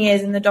 15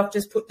 years and the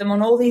doctors put them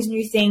on all these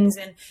new things.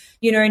 And,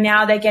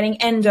 now they're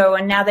getting endo,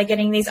 and now they're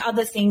getting these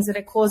other things that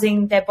are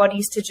causing their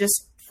bodies to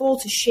just fall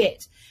to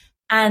shit.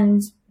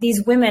 And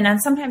these women,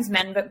 and sometimes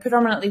men, but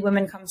predominantly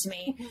women, come to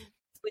me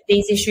with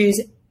these issues.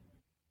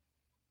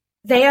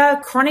 They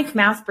are chronic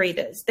mouth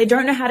breathers. They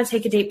don't know how to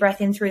take a deep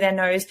breath in through their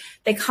nose.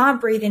 They can't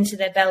breathe into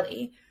their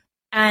belly.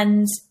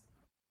 And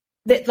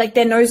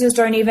their noses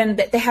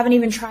they haven't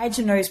even tried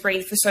to nose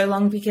breathe for so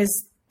long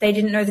because they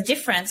didn't know the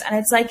difference. And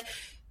it's like,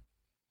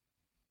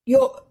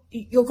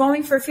 you're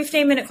going for a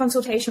 15-minute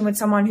consultation with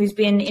someone who's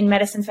been in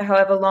medicine for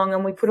however long,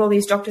 and we put all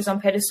these doctors on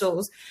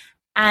pedestals,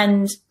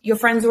 and your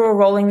friends are all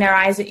rolling their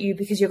eyes at you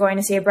because you're going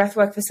to see a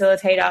breathwork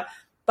facilitator.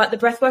 But the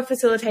breathwork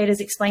facilitators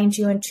explain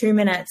to you in 2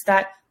 minutes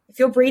that if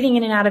you're breathing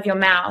in and out of your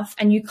mouth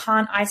and you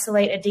can't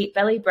isolate a deep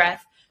belly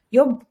breath,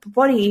 your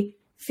body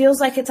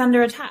feels like it's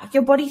under attack.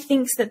 Your body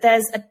thinks that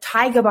there's a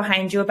tiger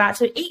behind you about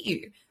to eat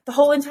you the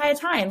whole entire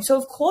time. So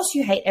of course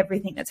you hate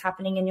everything that's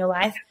happening in your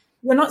life.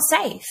 You're not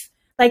safe.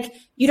 Like,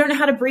 you don't know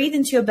how to breathe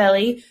into your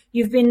belly.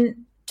 You've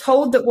been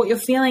told that what you're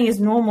feeling is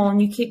normal,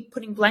 and you keep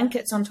putting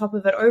blankets on top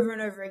of it over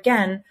and over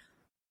again.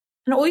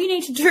 And all you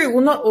need to do,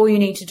 well, not all you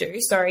need to do,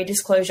 sorry,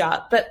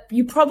 disclosure, but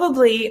you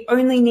probably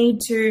only need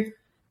to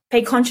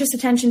pay conscious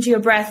attention to your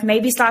breath,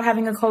 maybe start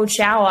having a cold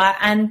shower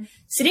and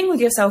sitting with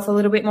yourself a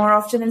little bit more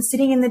often, and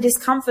sitting in the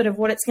discomfort of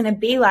what it's going to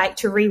be like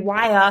to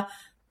rewire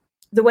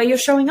the way you're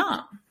showing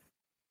up,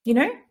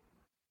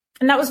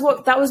 And that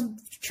was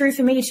true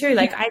for me too.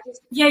 Like,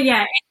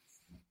 Yeah.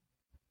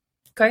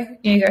 Go.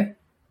 You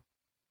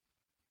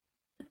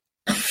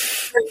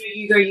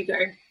go. You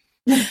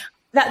go.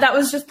 That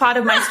was just part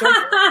of my story.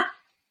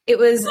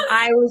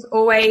 I was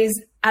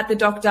always at the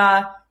doctor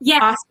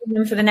asking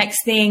them for the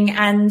next thing.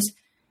 And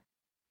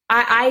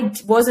I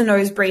was a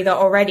nose breather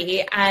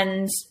already.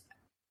 And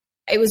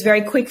it was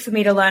very quick for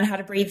me to learn how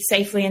to breathe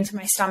safely into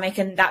my stomach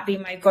and that be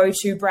my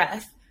go-to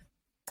breath.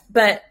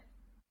 But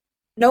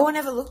no one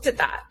ever looked at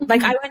that.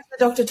 Like, I went to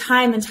the doctor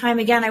time and time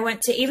again. I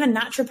went to even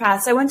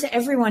naturopaths. I went to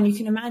everyone you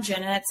can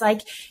imagine. And it's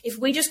like, if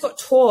we just got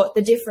taught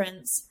the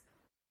difference,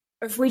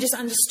 or if we just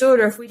understood,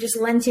 or if we just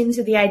lent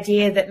into the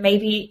idea that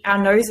maybe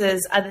our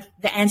noses are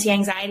the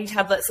anti-anxiety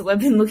tablets that we've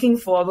been looking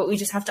for, but we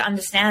just have to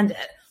understand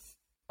it.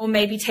 Or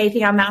maybe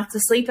taping our mouth to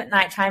sleep at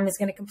nighttime is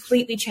going to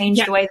completely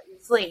change the way that we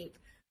sleep.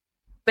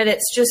 But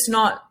it's just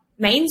not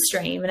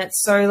mainstream, and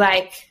it's so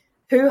like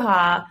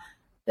hoo-ha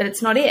that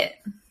it's not it.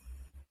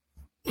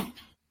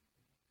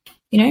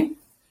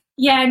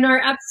 Yeah, no,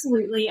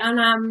 absolutely. And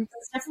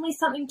there's definitely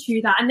something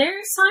to that. And there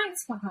is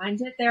science behind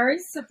it. There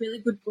is a really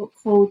good book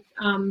called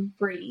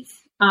Breathe.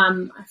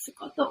 I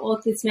forgot the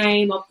author's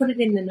name. I'll put it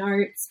in the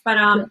notes. But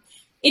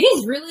it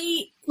is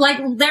really, like,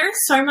 there is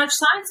so much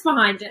science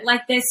behind it.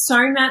 Like, there's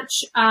so much,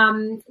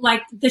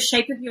 like, the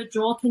shape of your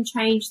jaw can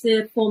change,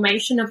 the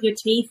formation of your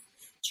teeth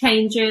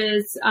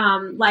changes.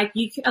 Like,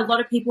 a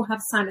lot of people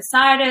have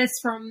sinusitis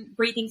from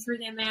breathing through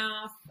their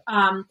mouth.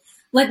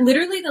 Like,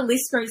 literally the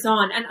list goes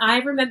on. And I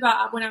remember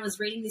when I was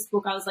reading this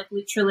book, I was like,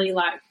 literally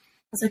like,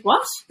 I was like,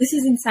 what? This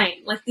is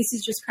insane. Like, this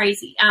is just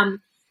crazy.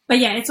 But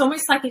yeah, it's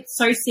almost like it's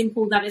so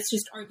simple that it's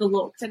just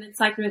overlooked. And it's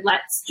like, no,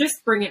 let's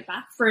just bring it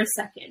back for a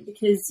second,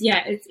 because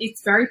yeah,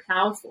 it's very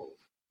powerful.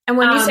 And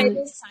when you say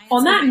there's science,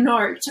 on that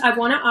note, I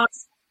want to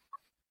ask.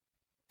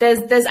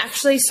 There's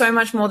actually so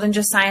much more than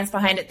just science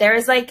behind it. There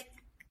is like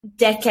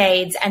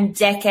decades and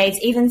decades,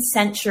 even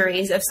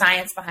centuries of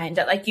science behind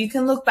it. Like, you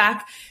can look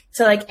back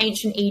to like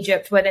ancient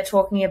Egypt, where they're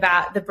talking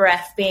about the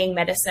breath being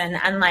medicine,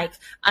 and like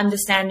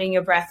understanding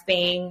your breath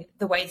being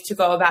the way to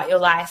go about your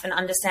life, and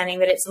understanding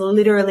that it's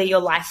literally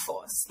your life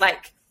force.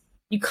 Like,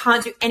 you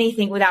can't do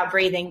anything without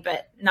breathing,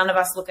 but none of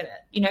us look at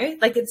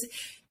it, like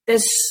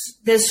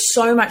there's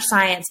so much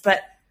science.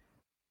 But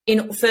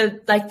for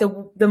like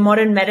the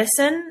modern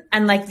medicine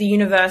and like the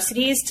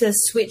universities to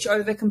switch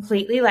over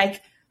completely,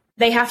 like,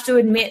 they have to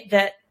admit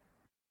that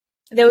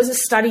there was a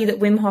study that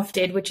Wim Hof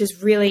did, which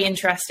is really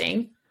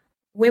interesting.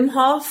 Wim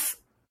Hof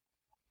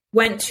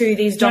went to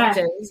these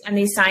doctors and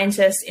these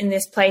scientists in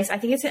this place. I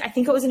think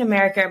it was in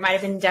America. It might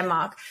have been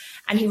Denmark.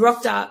 And he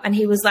rocked up and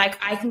he was like,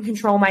 I can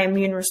control my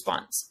immune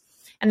response.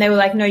 And they were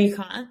like, no, you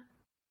can't.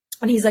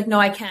 And he's like, no,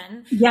 I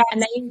can. Yes.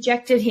 And they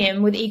injected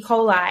him with E.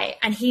 coli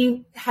and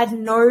he had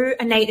no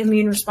innate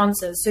immune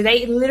responses. So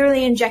they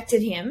literally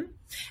injected him,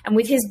 and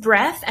with his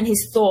breath and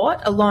his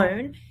thought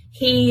alone,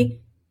 he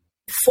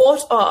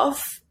fought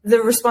off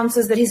the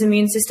responses that his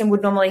immune system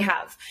would normally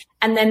have.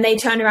 And then they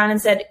turned around and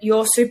said,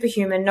 you're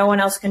superhuman. No one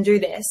else can do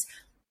this.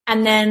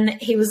 And then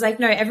he was like,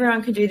 no,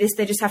 everyone can do this.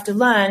 They just have to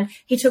learn.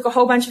 He took a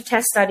whole bunch of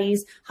test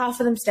studies. Half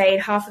of them stayed.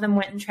 Half of them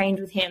went and trained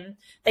with him.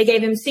 They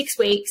gave him 6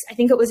 weeks. I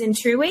think it was in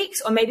 2 weeks,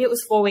 or maybe it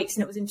was 4 weeks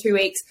and it was in 2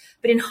 weeks.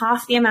 But in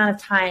half the amount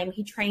of time,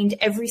 he trained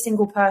every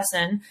single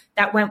person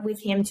that went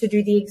with him to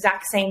do the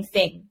exact same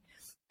thing.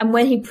 And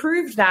when he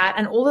proved that,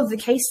 and all of the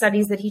case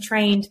studies that he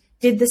trained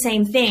did the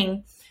same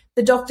thing,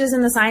 the doctors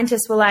and the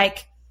scientists were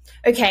like,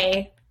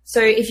 okay, so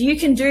if you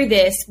can do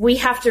this, we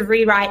have to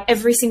rewrite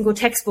every single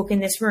textbook in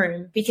this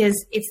room,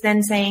 because it's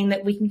then saying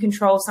that we can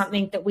control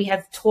something that we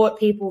have taught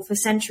people for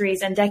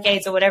centuries and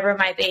decades or whatever it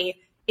might be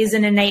is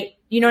an innate,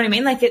 you know what I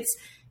mean? Like it's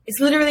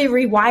literally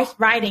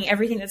rewriting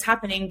everything that's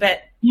happening,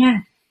 but yeah,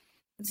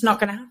 it's not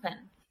going to happen.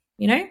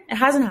 You know, it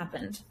hasn't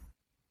happened.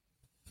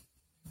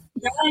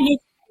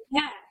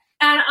 Yeah.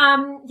 And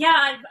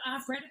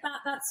I've read about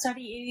that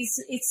study.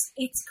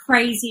 It's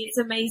crazy. It's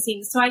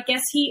amazing. So I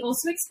guess he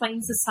also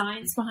explains the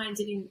science behind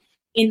it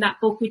in that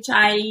book, which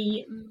I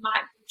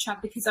might butcher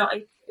because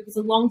it was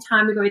a long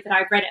time ago that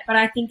I read it. But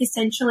I think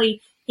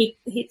essentially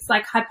it's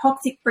like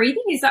hypoxic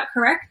breathing. Is that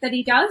correct that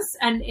he does?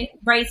 And it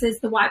raises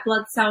the white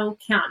blood cell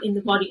count in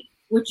the body,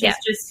 which is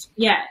just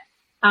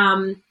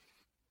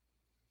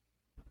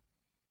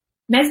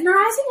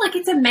mesmerizing. Like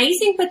it's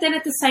amazing, but then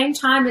at the same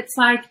time, it's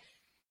like.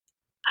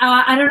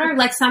 I don't know,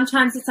 like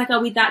sometimes it's like, are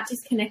we that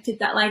disconnected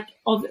that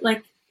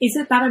is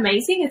it that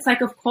amazing? It's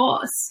like, of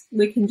course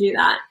we can do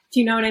that. Do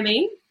you know what I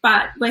mean?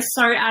 But we're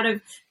so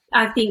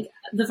I think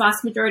the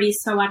vast majority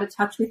is so out of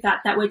touch with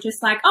that we're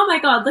just like, oh my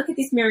God, look at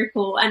this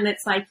miracle. And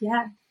it's like,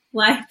 yeah,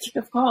 like,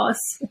 of course.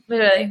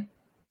 Literally.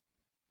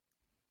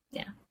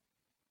 Yeah.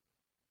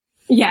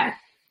 Yeah.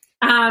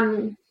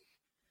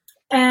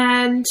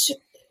 And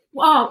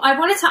well, I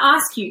wanted to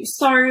ask you,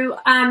 so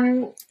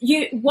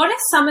what are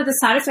some of the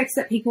side effects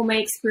that people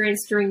may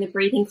experience during the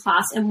breathing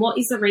class, and what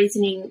is the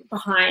reasoning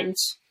behind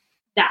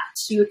that?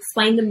 You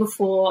explained them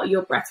before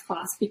your breath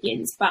class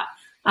begins, but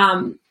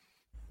I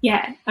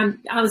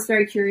was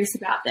very curious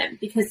about them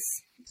because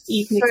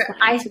you can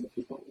explain to the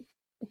people.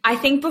 I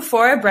think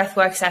before a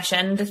breathwork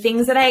session, the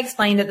things that I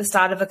explained at the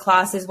start of a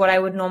class is what I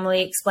would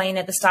normally explain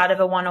at the start of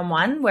a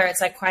one-on-one, where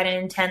it's like quite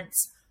an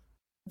intense,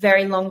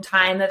 very long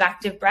time of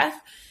active breath.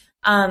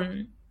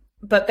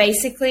 But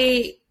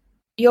basically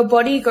your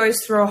body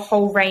goes through a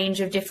whole range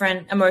of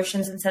different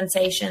emotions and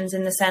sensations,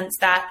 in the sense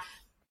that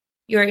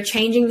you're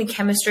changing the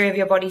chemistry of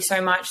your body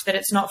so much that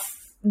it's not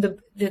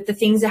the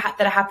things that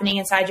are happening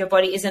inside your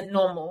body isn't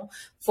normal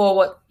for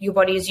what your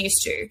body is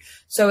used to.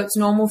 So it's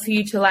normal for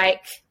you to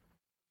like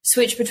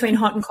switch between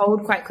hot and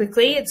cold quite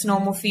quickly. It's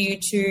normal for you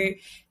to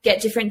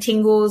get different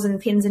tingles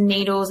and pins and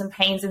needles and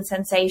pains and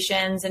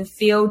sensations and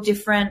feel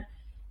different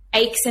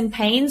aches and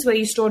pains where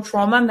you store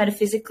trauma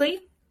metaphysically.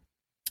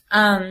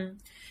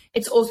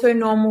 It's also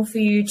normal for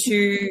you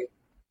to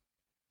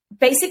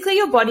basically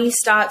your body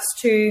starts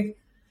to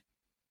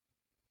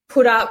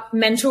put up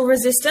mental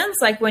resistance,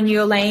 like when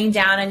you're laying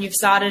down and you've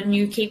started and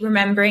you keep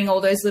remembering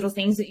all those little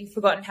things that you've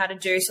forgotten how to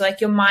do. So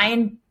like your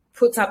mind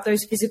puts up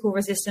those physical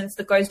resistance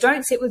that goes,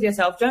 don't sit with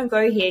yourself, don't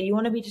go here, you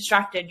want to be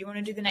distracted, you want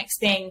to do the next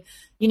thing,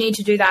 you need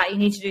to do that, you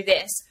need to do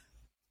this.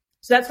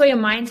 So that's where your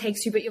mind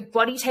takes you, but your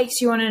body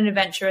takes you on an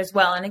adventure as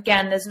well. And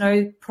again, there's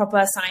no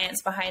proper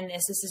science behind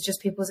this. This is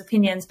just people's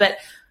opinions, but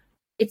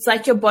it's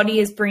like your body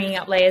is bringing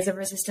up layers of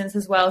resistance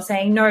as well,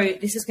 saying, no,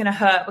 this is going to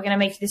hurt. We're going to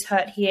make this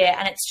hurt here.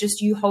 And it's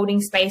just you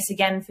holding space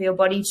again for your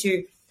body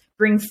to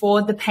bring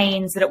forward the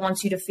pains that it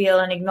wants you to feel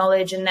and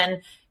acknowledge, and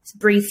then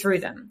breathe through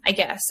them, I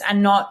guess,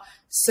 and not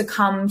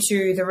succumb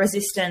to the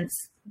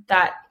resistance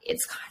that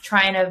it's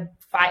trying to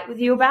fight with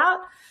you about.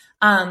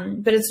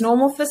 But it's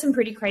normal for some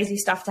pretty crazy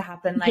stuff to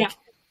happen. Like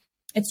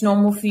it's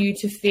normal for you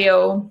to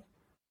feel,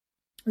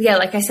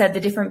 like I said, the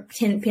different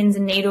pins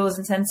and needles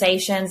and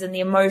sensations and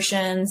the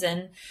emotions,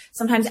 and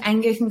sometimes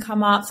anger can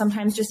come up.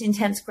 Sometimes just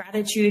intense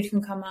gratitude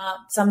can come up.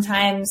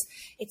 Sometimes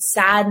it's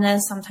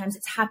sadness. Sometimes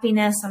it's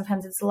happiness.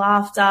 Sometimes it's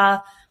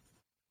laughter.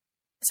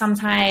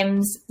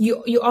 Sometimes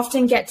you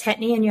often get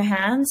tetany in your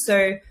hands.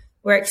 So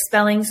we're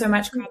expelling so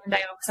much carbon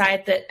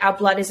dioxide that our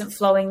blood isn't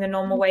flowing the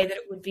normal way that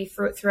it would be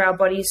through our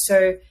bodies.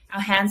 So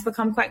our hands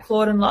become quite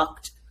clawed and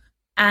locked.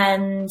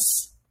 And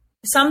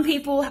some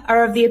people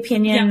are of the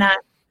opinion that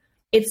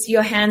it's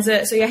your hands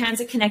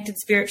are connected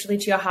spiritually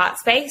to your heart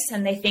space.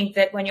 And they think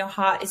that when your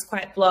heart is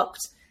quite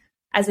blocked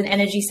as an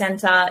energy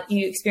center,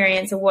 you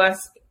experience a worse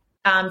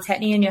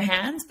tetany in your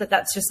hands, but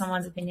that's just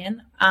someone's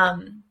opinion.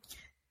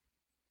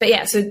 But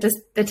yeah, so the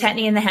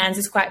tetany in the hands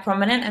is quite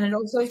prominent, and it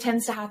also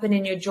tends to happen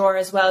in your jaw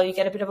as well. You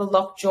get a bit of a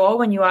locked jaw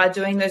when you are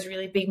doing those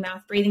really big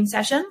mouth breathing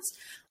sessions,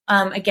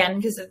 again,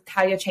 because of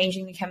how you're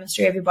changing the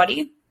chemistry of your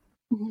body.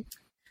 Mm-hmm.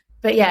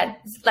 But yeah,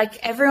 like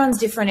everyone's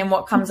different in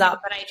what comes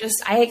up, but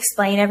I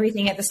explain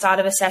everything at the start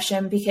of a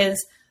session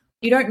because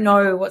you don't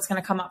know what's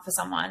going to come up for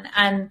someone.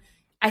 And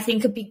I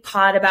think a big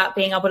part about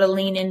being able to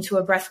lean into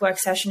a breathwork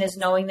session is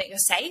knowing that you're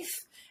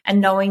safe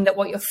and knowing that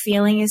what you're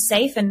feeling is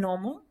safe and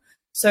normal.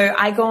 So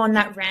I go on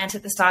that rant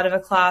at the start of a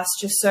class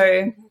just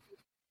so,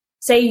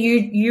 say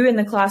you in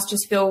the class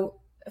just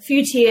feel a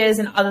few tears,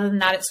 and other than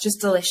that, it's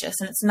just delicious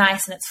and it's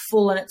nice and it's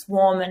full and it's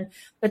warm.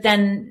 But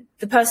then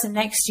the person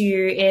next to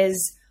you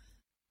is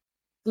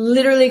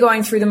literally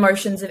going through the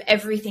motions of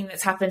everything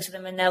that's happened to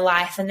them in their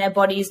life, and their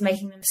body is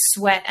making them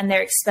sweat and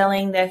they're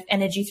expelling their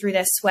energy through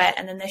their sweat,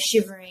 and then they're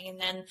shivering,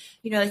 and then,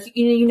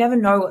 you never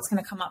know what's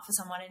going to come up for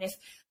someone. And if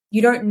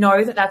you don't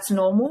know that that's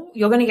normal,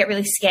 you're going to get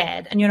really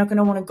scared and you're not going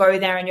to want to go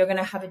there, and you're going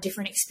to have a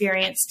different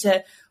experience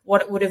to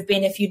what it would have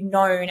been if you'd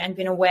known and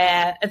been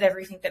aware of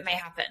everything that may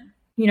happen,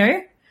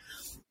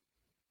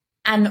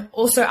 And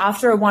also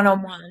after a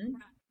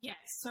one-on-one. Yeah,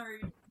 so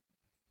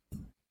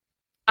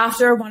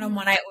after a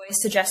one-on-one, I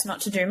always suggest not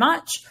to do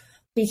much,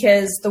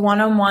 because the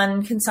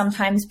one-on-one can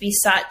sometimes be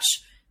such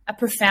a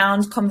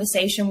profound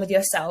conversation with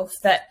yourself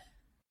that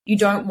you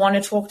don't want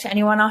to talk to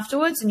anyone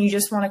afterwards, and you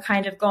just want to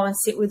kind of go and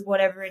sit with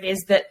whatever it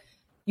is that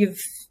you've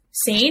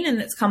seen and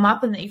that's come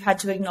up and that you've had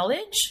to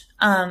acknowledge.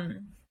 So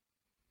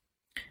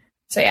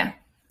yeah,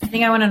 I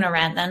think I went on a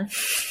rant then.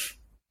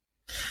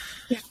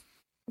 Yeah.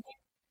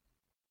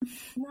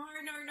 No,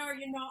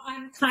 you're not.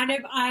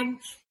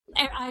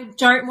 I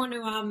don't want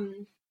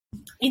to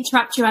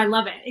interrupt you. I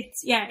love it. It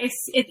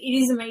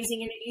is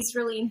amazing, and it is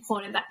really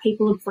important that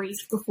people are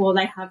briefed before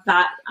they have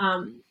that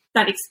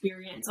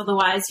experience.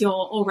 Otherwise, you're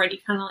already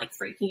kind of like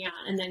freaking out,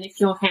 and then if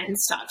your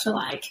hands start to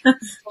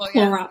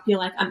pour up, you're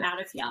like, I'm out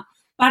of here.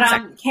 But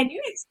exactly. Can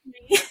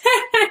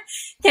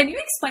you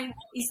explain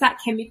what is that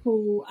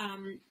chemical?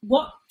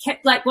 What's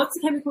the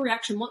chemical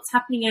reaction? What's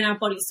happening in our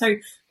body? So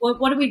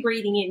what are we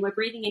breathing in? We're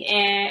breathing in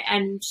air,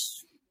 and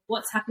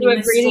what's happening?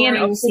 We're breathing in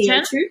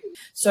oxygen. CO2.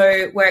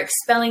 So we're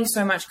expelling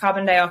so much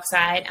carbon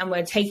dioxide, and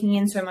we're taking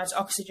in so much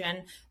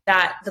oxygen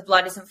that the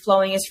blood isn't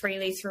flowing as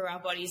freely through our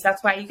bodies.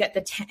 That's why you get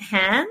the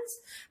hands,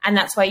 and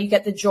that's why you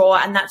get the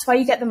jaw, and that's why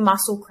you get the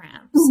muscle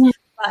cramps. Mm-hmm.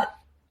 But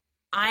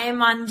I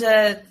am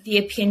under the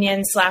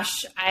opinion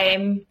 /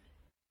 I'm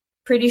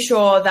pretty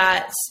sure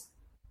that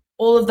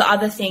all of the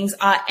other things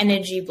are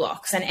energy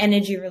blocks and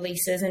energy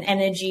releases and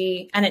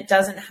energy, and it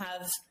doesn't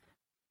have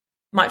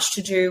much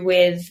to do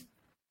with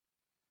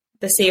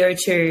the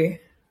CO2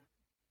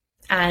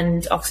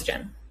 and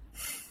oxygen.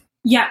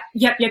 Yep.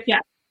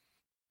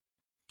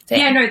 So,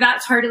 yeah, no,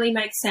 that totally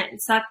makes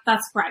sense.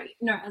 That's great.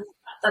 No,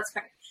 that's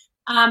great.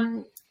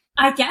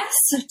 I guess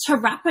to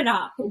wrap it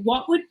up,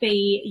 what would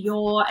be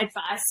your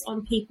advice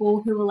on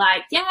people who are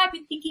like, yeah, I've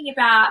been thinking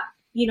about,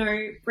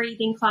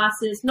 breathing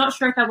classes, not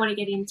sure if I want to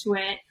get into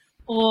it,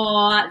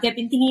 or they've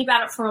been thinking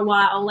about it for a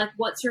while. Like,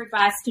 what's your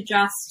advice to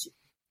just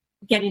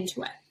get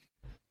into it?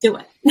 Do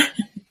it.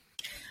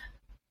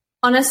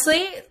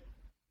 Honestly,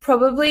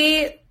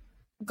 probably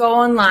go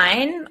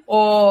online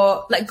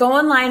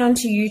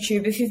onto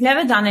YouTube if you've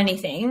never done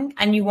anything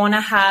and you want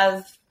to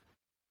have,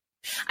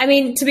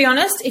 to be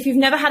honest, if you've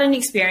never had an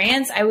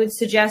experience, I would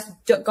suggest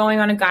going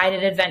on a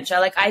guided adventure.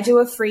 Like, I do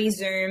a free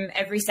Zoom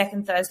every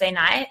second Thursday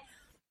night,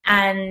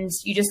 and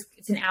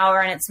it's an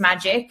hour and it's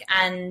magic,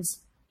 and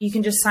you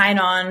can just sign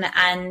on,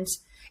 and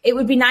it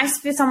would be nice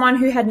for someone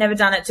who had never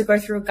done it to go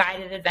through a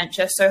guided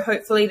adventure. So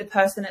hopefully the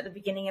person at the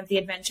beginning of the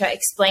adventure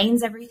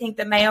explains everything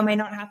that may or may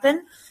not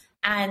happen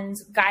and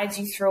guides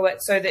you through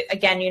it, so that,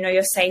 again,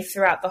 you're safe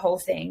throughout the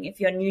whole thing if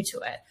you're new to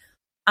it.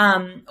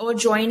 Or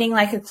joining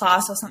like a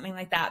class or something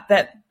like that.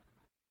 But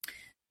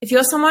if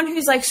you're someone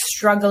who's like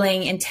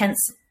struggling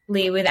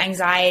intensely with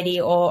anxiety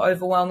or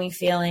overwhelming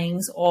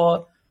feelings,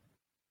 or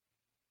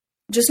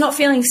just not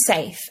feeling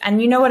safe,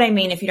 and you know what I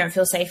mean, if you don't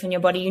feel safe in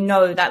your body,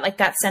 that like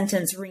that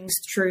sentence rings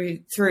true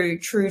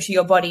to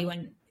your body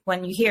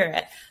when you hear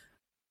it,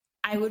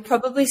 I would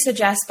probably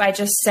suggest by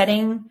just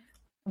setting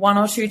 1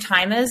 or 2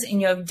 timers in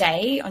your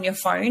day on your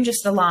phone,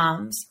 just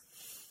alarms.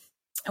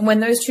 And when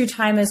those 2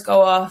 timers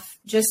go off,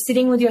 just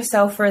sitting with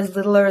yourself for as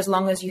little or as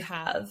long as you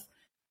have,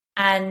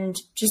 and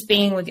just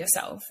being with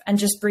yourself and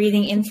just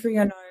breathing in through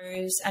your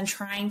nose and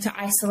trying to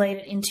isolate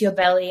it into your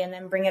belly and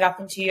then bring it up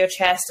into your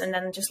chest and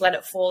then just let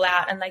it fall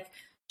out, and like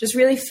just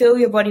really fill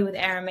your body with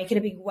air and make it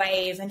a big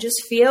wave, and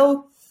just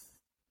feel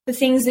the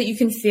things that you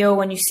can feel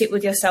when you sit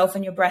with yourself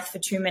and your breath for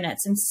 2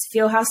 minutes, and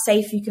feel how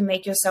safe you can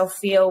make yourself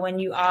feel when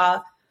you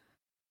are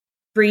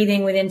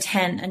breathing with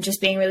intent and just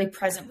being really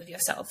present with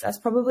yourself. That's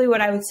probably what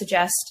I would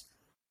suggest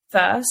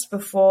first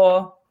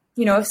before,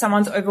 if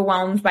someone's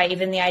overwhelmed by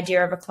even the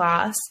idea of a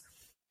class.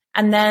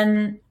 And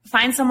then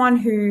find someone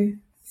who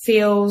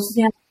feels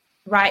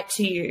right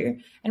to you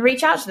and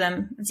reach out to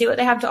them and see what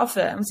they have to offer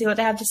and see what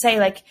they have to say.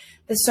 Like,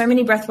 there's so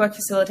many breathwork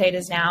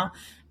facilitators now,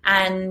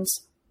 and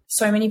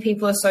so many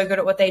people are so good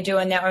at what they do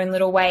in their own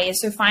little ways.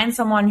 So find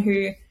someone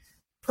who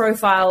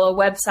profile or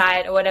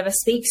website or whatever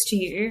speaks to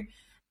you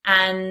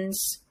and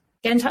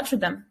get in touch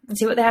with them and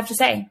see what they have to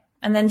say.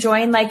 And then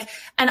join, like,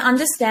 and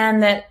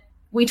understand that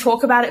we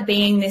talk about it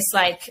being this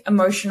like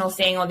emotional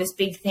thing or this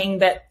big thing,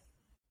 but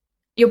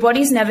your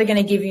body's never going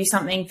to give you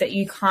something that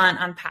you can't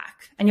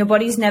unpack. And your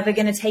body's never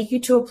going to take you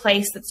to a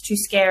place that's too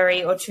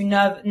scary or too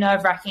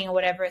nerve-wracking or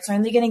whatever. It's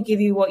only going to give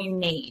you what you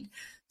need.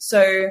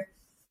 So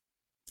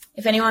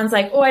if anyone's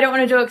like, oh, I don't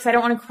want to do it because I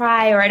don't want to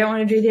cry or I don't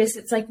want to do this,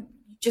 it's like,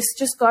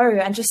 just go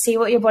and just see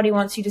what your body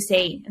wants you to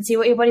see and see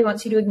what your body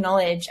wants you to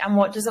acknowledge and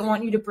what does it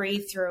want you to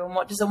breathe through and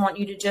what does it want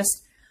you to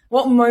just,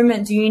 what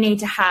moment do you need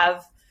to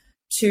have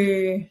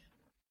to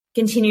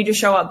continue to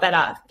show up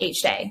better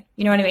each day?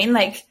 You know what I mean?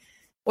 Like,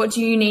 what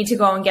do you need to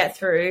go and get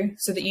through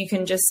so that you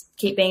can just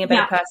keep being a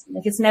better person?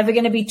 Like, it's never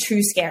going to be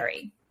too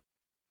scary,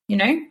 you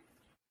know,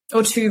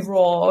 or too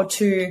raw or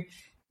too.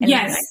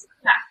 Yes.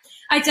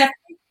 I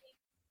definitely,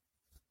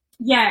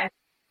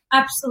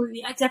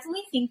 absolutely. I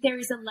definitely think there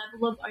is a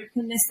level of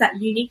openness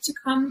that you need to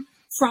come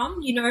from.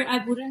 You know,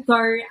 I wouldn't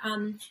go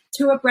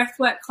to a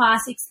breathwork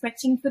class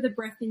expecting for the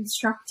breath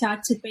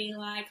instructor to be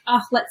like,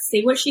 oh, let's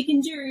see what she can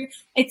do.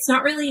 It's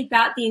not really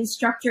about the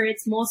instructor.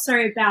 It's more so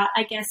about,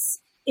 I guess,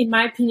 in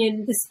my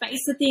opinion, the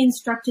space that the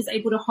instructor is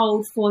able to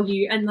hold for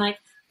you and like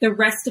the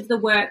rest of the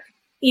work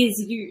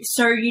is you.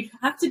 So you'd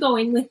have to go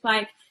in with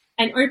like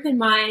an open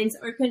mind,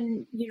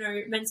 open, you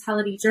know,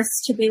 mentality just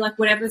to be like,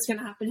 whatever's going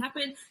to happen.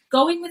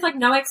 Go in with like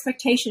no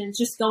expectations,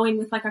 just go in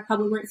with like, I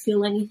probably won't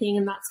feel anything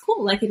and that's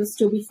cool. Like it'll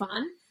still be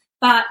fun.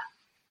 But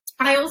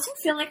I also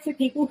feel like for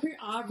people who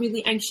are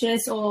really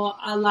anxious or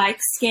are like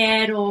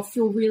scared or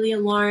feel really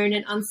alone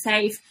and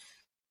unsafe,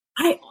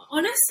 I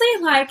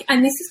honestly like,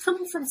 and this is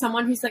coming from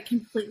someone who's like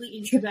completely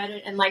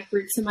introverted and like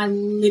groups are my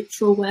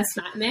literal worst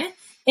nightmare.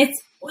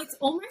 It's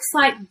almost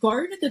like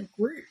go to the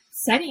group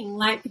setting,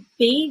 like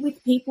be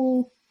with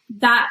people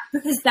that,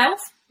 because they'll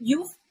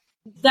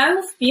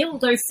feel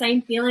those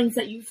same feelings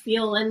that you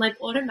feel and like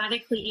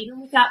automatically, even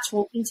without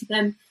talking to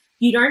them,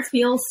 you don't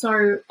feel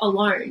so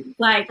alone.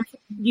 Like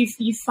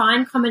you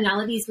find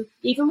commonalities with,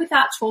 even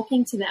without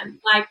talking to them,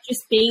 like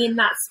just being in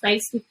that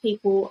space with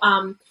people.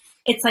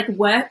 It's like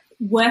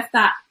worth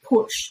that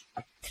push.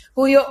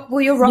 Well,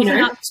 you're rocking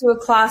up to a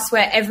class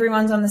where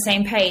everyone's on the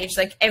same page.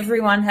 Like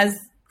everyone has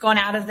gone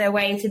out of their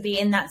way to be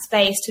in that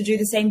space to do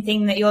the same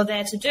thing that you're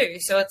there to do.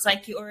 So it's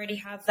like you already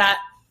have that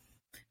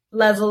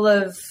level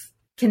of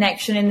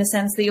connection in the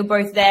sense that you're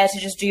both there to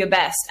just do your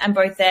best and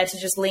both there to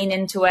just lean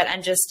into it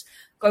and just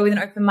go with an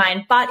open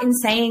mind. But in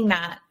saying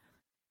that,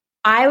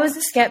 I was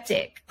a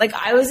skeptic. Like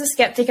I was a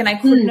skeptic and I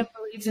couldn't have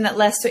believed in it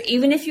less. So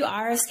even if you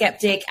are a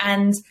skeptic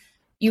and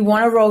you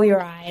want to roll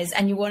your eyes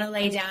and you want to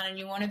lay down and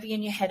you want to be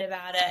in your head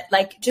about it,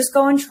 like just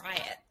go and try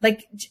it.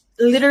 Like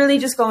literally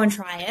just go and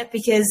try it,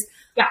 because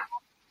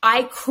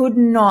I could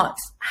not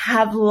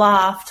have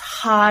laughed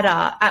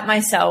harder at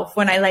myself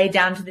when I laid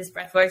down to this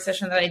breathwork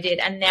session that I did.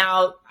 And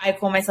now I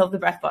call myself the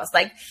breath boss.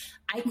 Like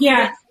I could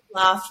have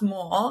laughed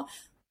more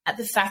at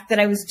the fact that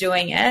I was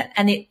doing it.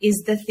 And it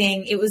was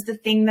the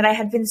thing that I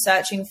had been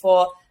searching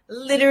for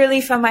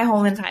literally for my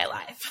whole entire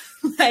life.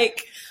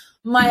 Like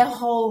my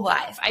whole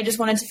life. I just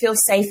wanted to feel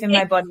safe in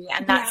my body.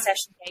 And that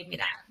session gave me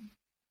that.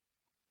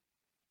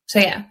 So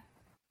yeah.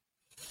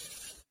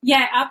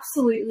 Yeah,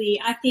 absolutely.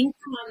 I think,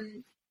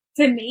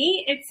 for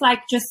me, it's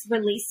like just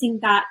releasing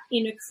that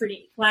inner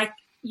critic. Like,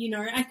 you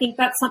know, I think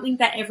that's something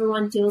that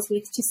everyone deals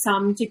with to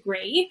some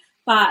degree.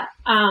 But,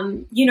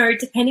 you know,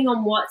 depending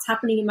on what's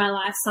happening in my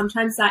life,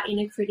 sometimes that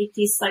inner critic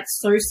is like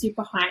so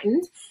super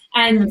heightened.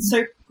 And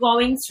so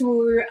going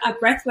through a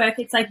breath work,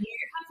 it's like you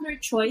have no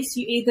choice.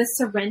 You either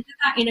surrender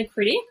that inner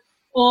critic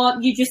or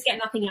you just get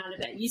nothing out of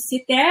it. You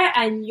sit there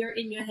and you're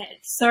in your head.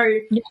 So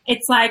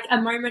it's like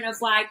a moment of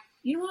like,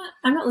 you know what,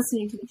 I'm not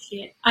listening to this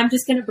shit. I'm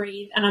just going to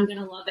breathe and I'm going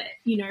to love it.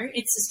 You know,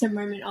 it's just a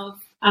moment of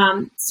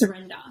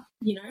surrender,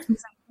 you know.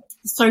 Exactly.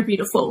 So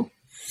beautiful.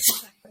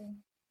 Exactly.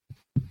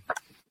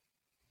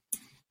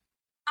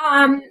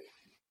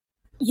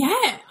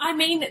 Yeah, I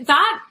mean,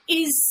 that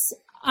is,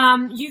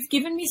 you've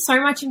given me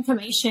so much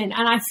information,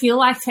 and I feel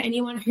like for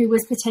anyone who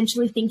was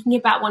potentially thinking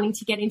about wanting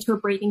to get into a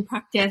breathing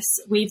practice,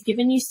 we've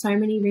given you so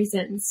many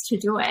reasons to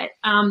do it.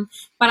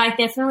 But I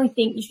definitely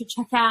think you should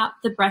check out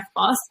the Breath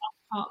Boss.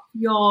 I'll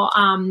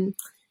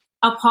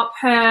pop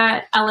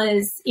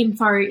Ella's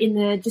info in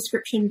the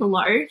description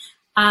below,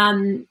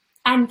 and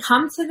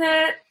come to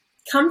the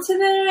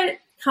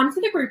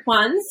group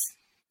ones,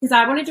 because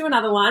I want to do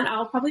another one.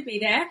 I'll probably be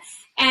there,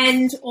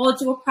 or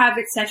do a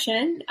private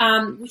session,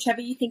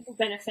 whichever you think will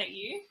benefit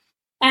you.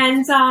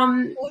 And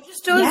or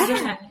just do a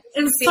Zoom.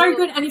 It was so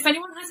good. And if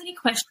anyone has any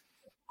questions.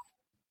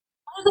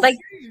 Like,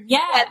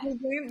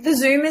 the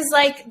Zoom is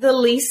like the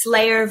least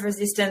layer of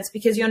resistance,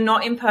 because you're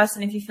not in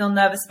person if you feel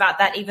nervous about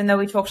that, even though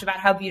we talked about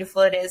how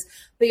beautiful it is,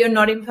 but you're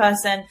not in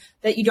person,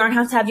 that you don't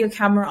have to have your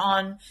camera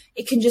on.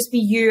 It can just be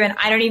you, and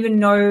I don't even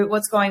know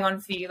what's going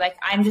on for you. Like,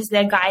 I'm just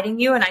there guiding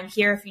you, and I'm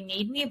here if you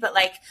need me, but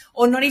like,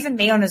 or not even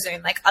me on a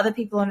Zoom, like other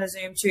people on a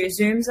Zoom too.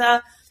 Zooms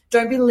are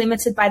don't be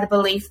limited by the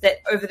belief that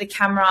over the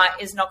camera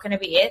is not going to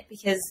be it,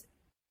 because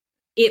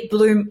it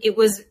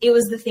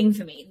was the thing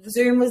for me. The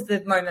Zoom was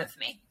the moment for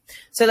me.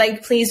 So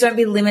like, please don't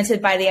be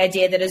limited by the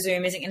idea that a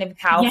Zoom isn't going to be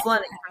powerful and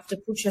that you have to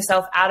push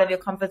yourself out of your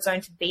comfort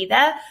zone to be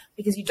there,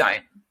 because you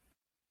don't.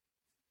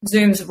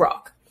 Zooms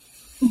rock.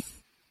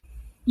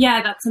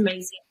 Yeah, that's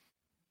amazing.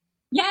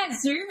 Yeah,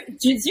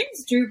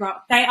 Zooms do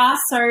rock. They are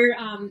so,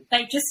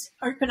 they just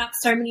open up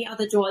so many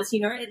other doors, you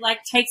know. It like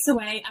takes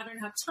away, I don't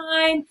have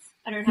time,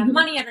 I don't have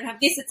money, I don't have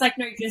this. It's like,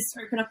 no, just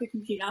open up your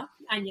computer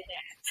and you're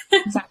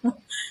there.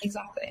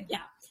 Exactly.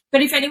 Yeah.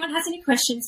 But if anyone has any questions,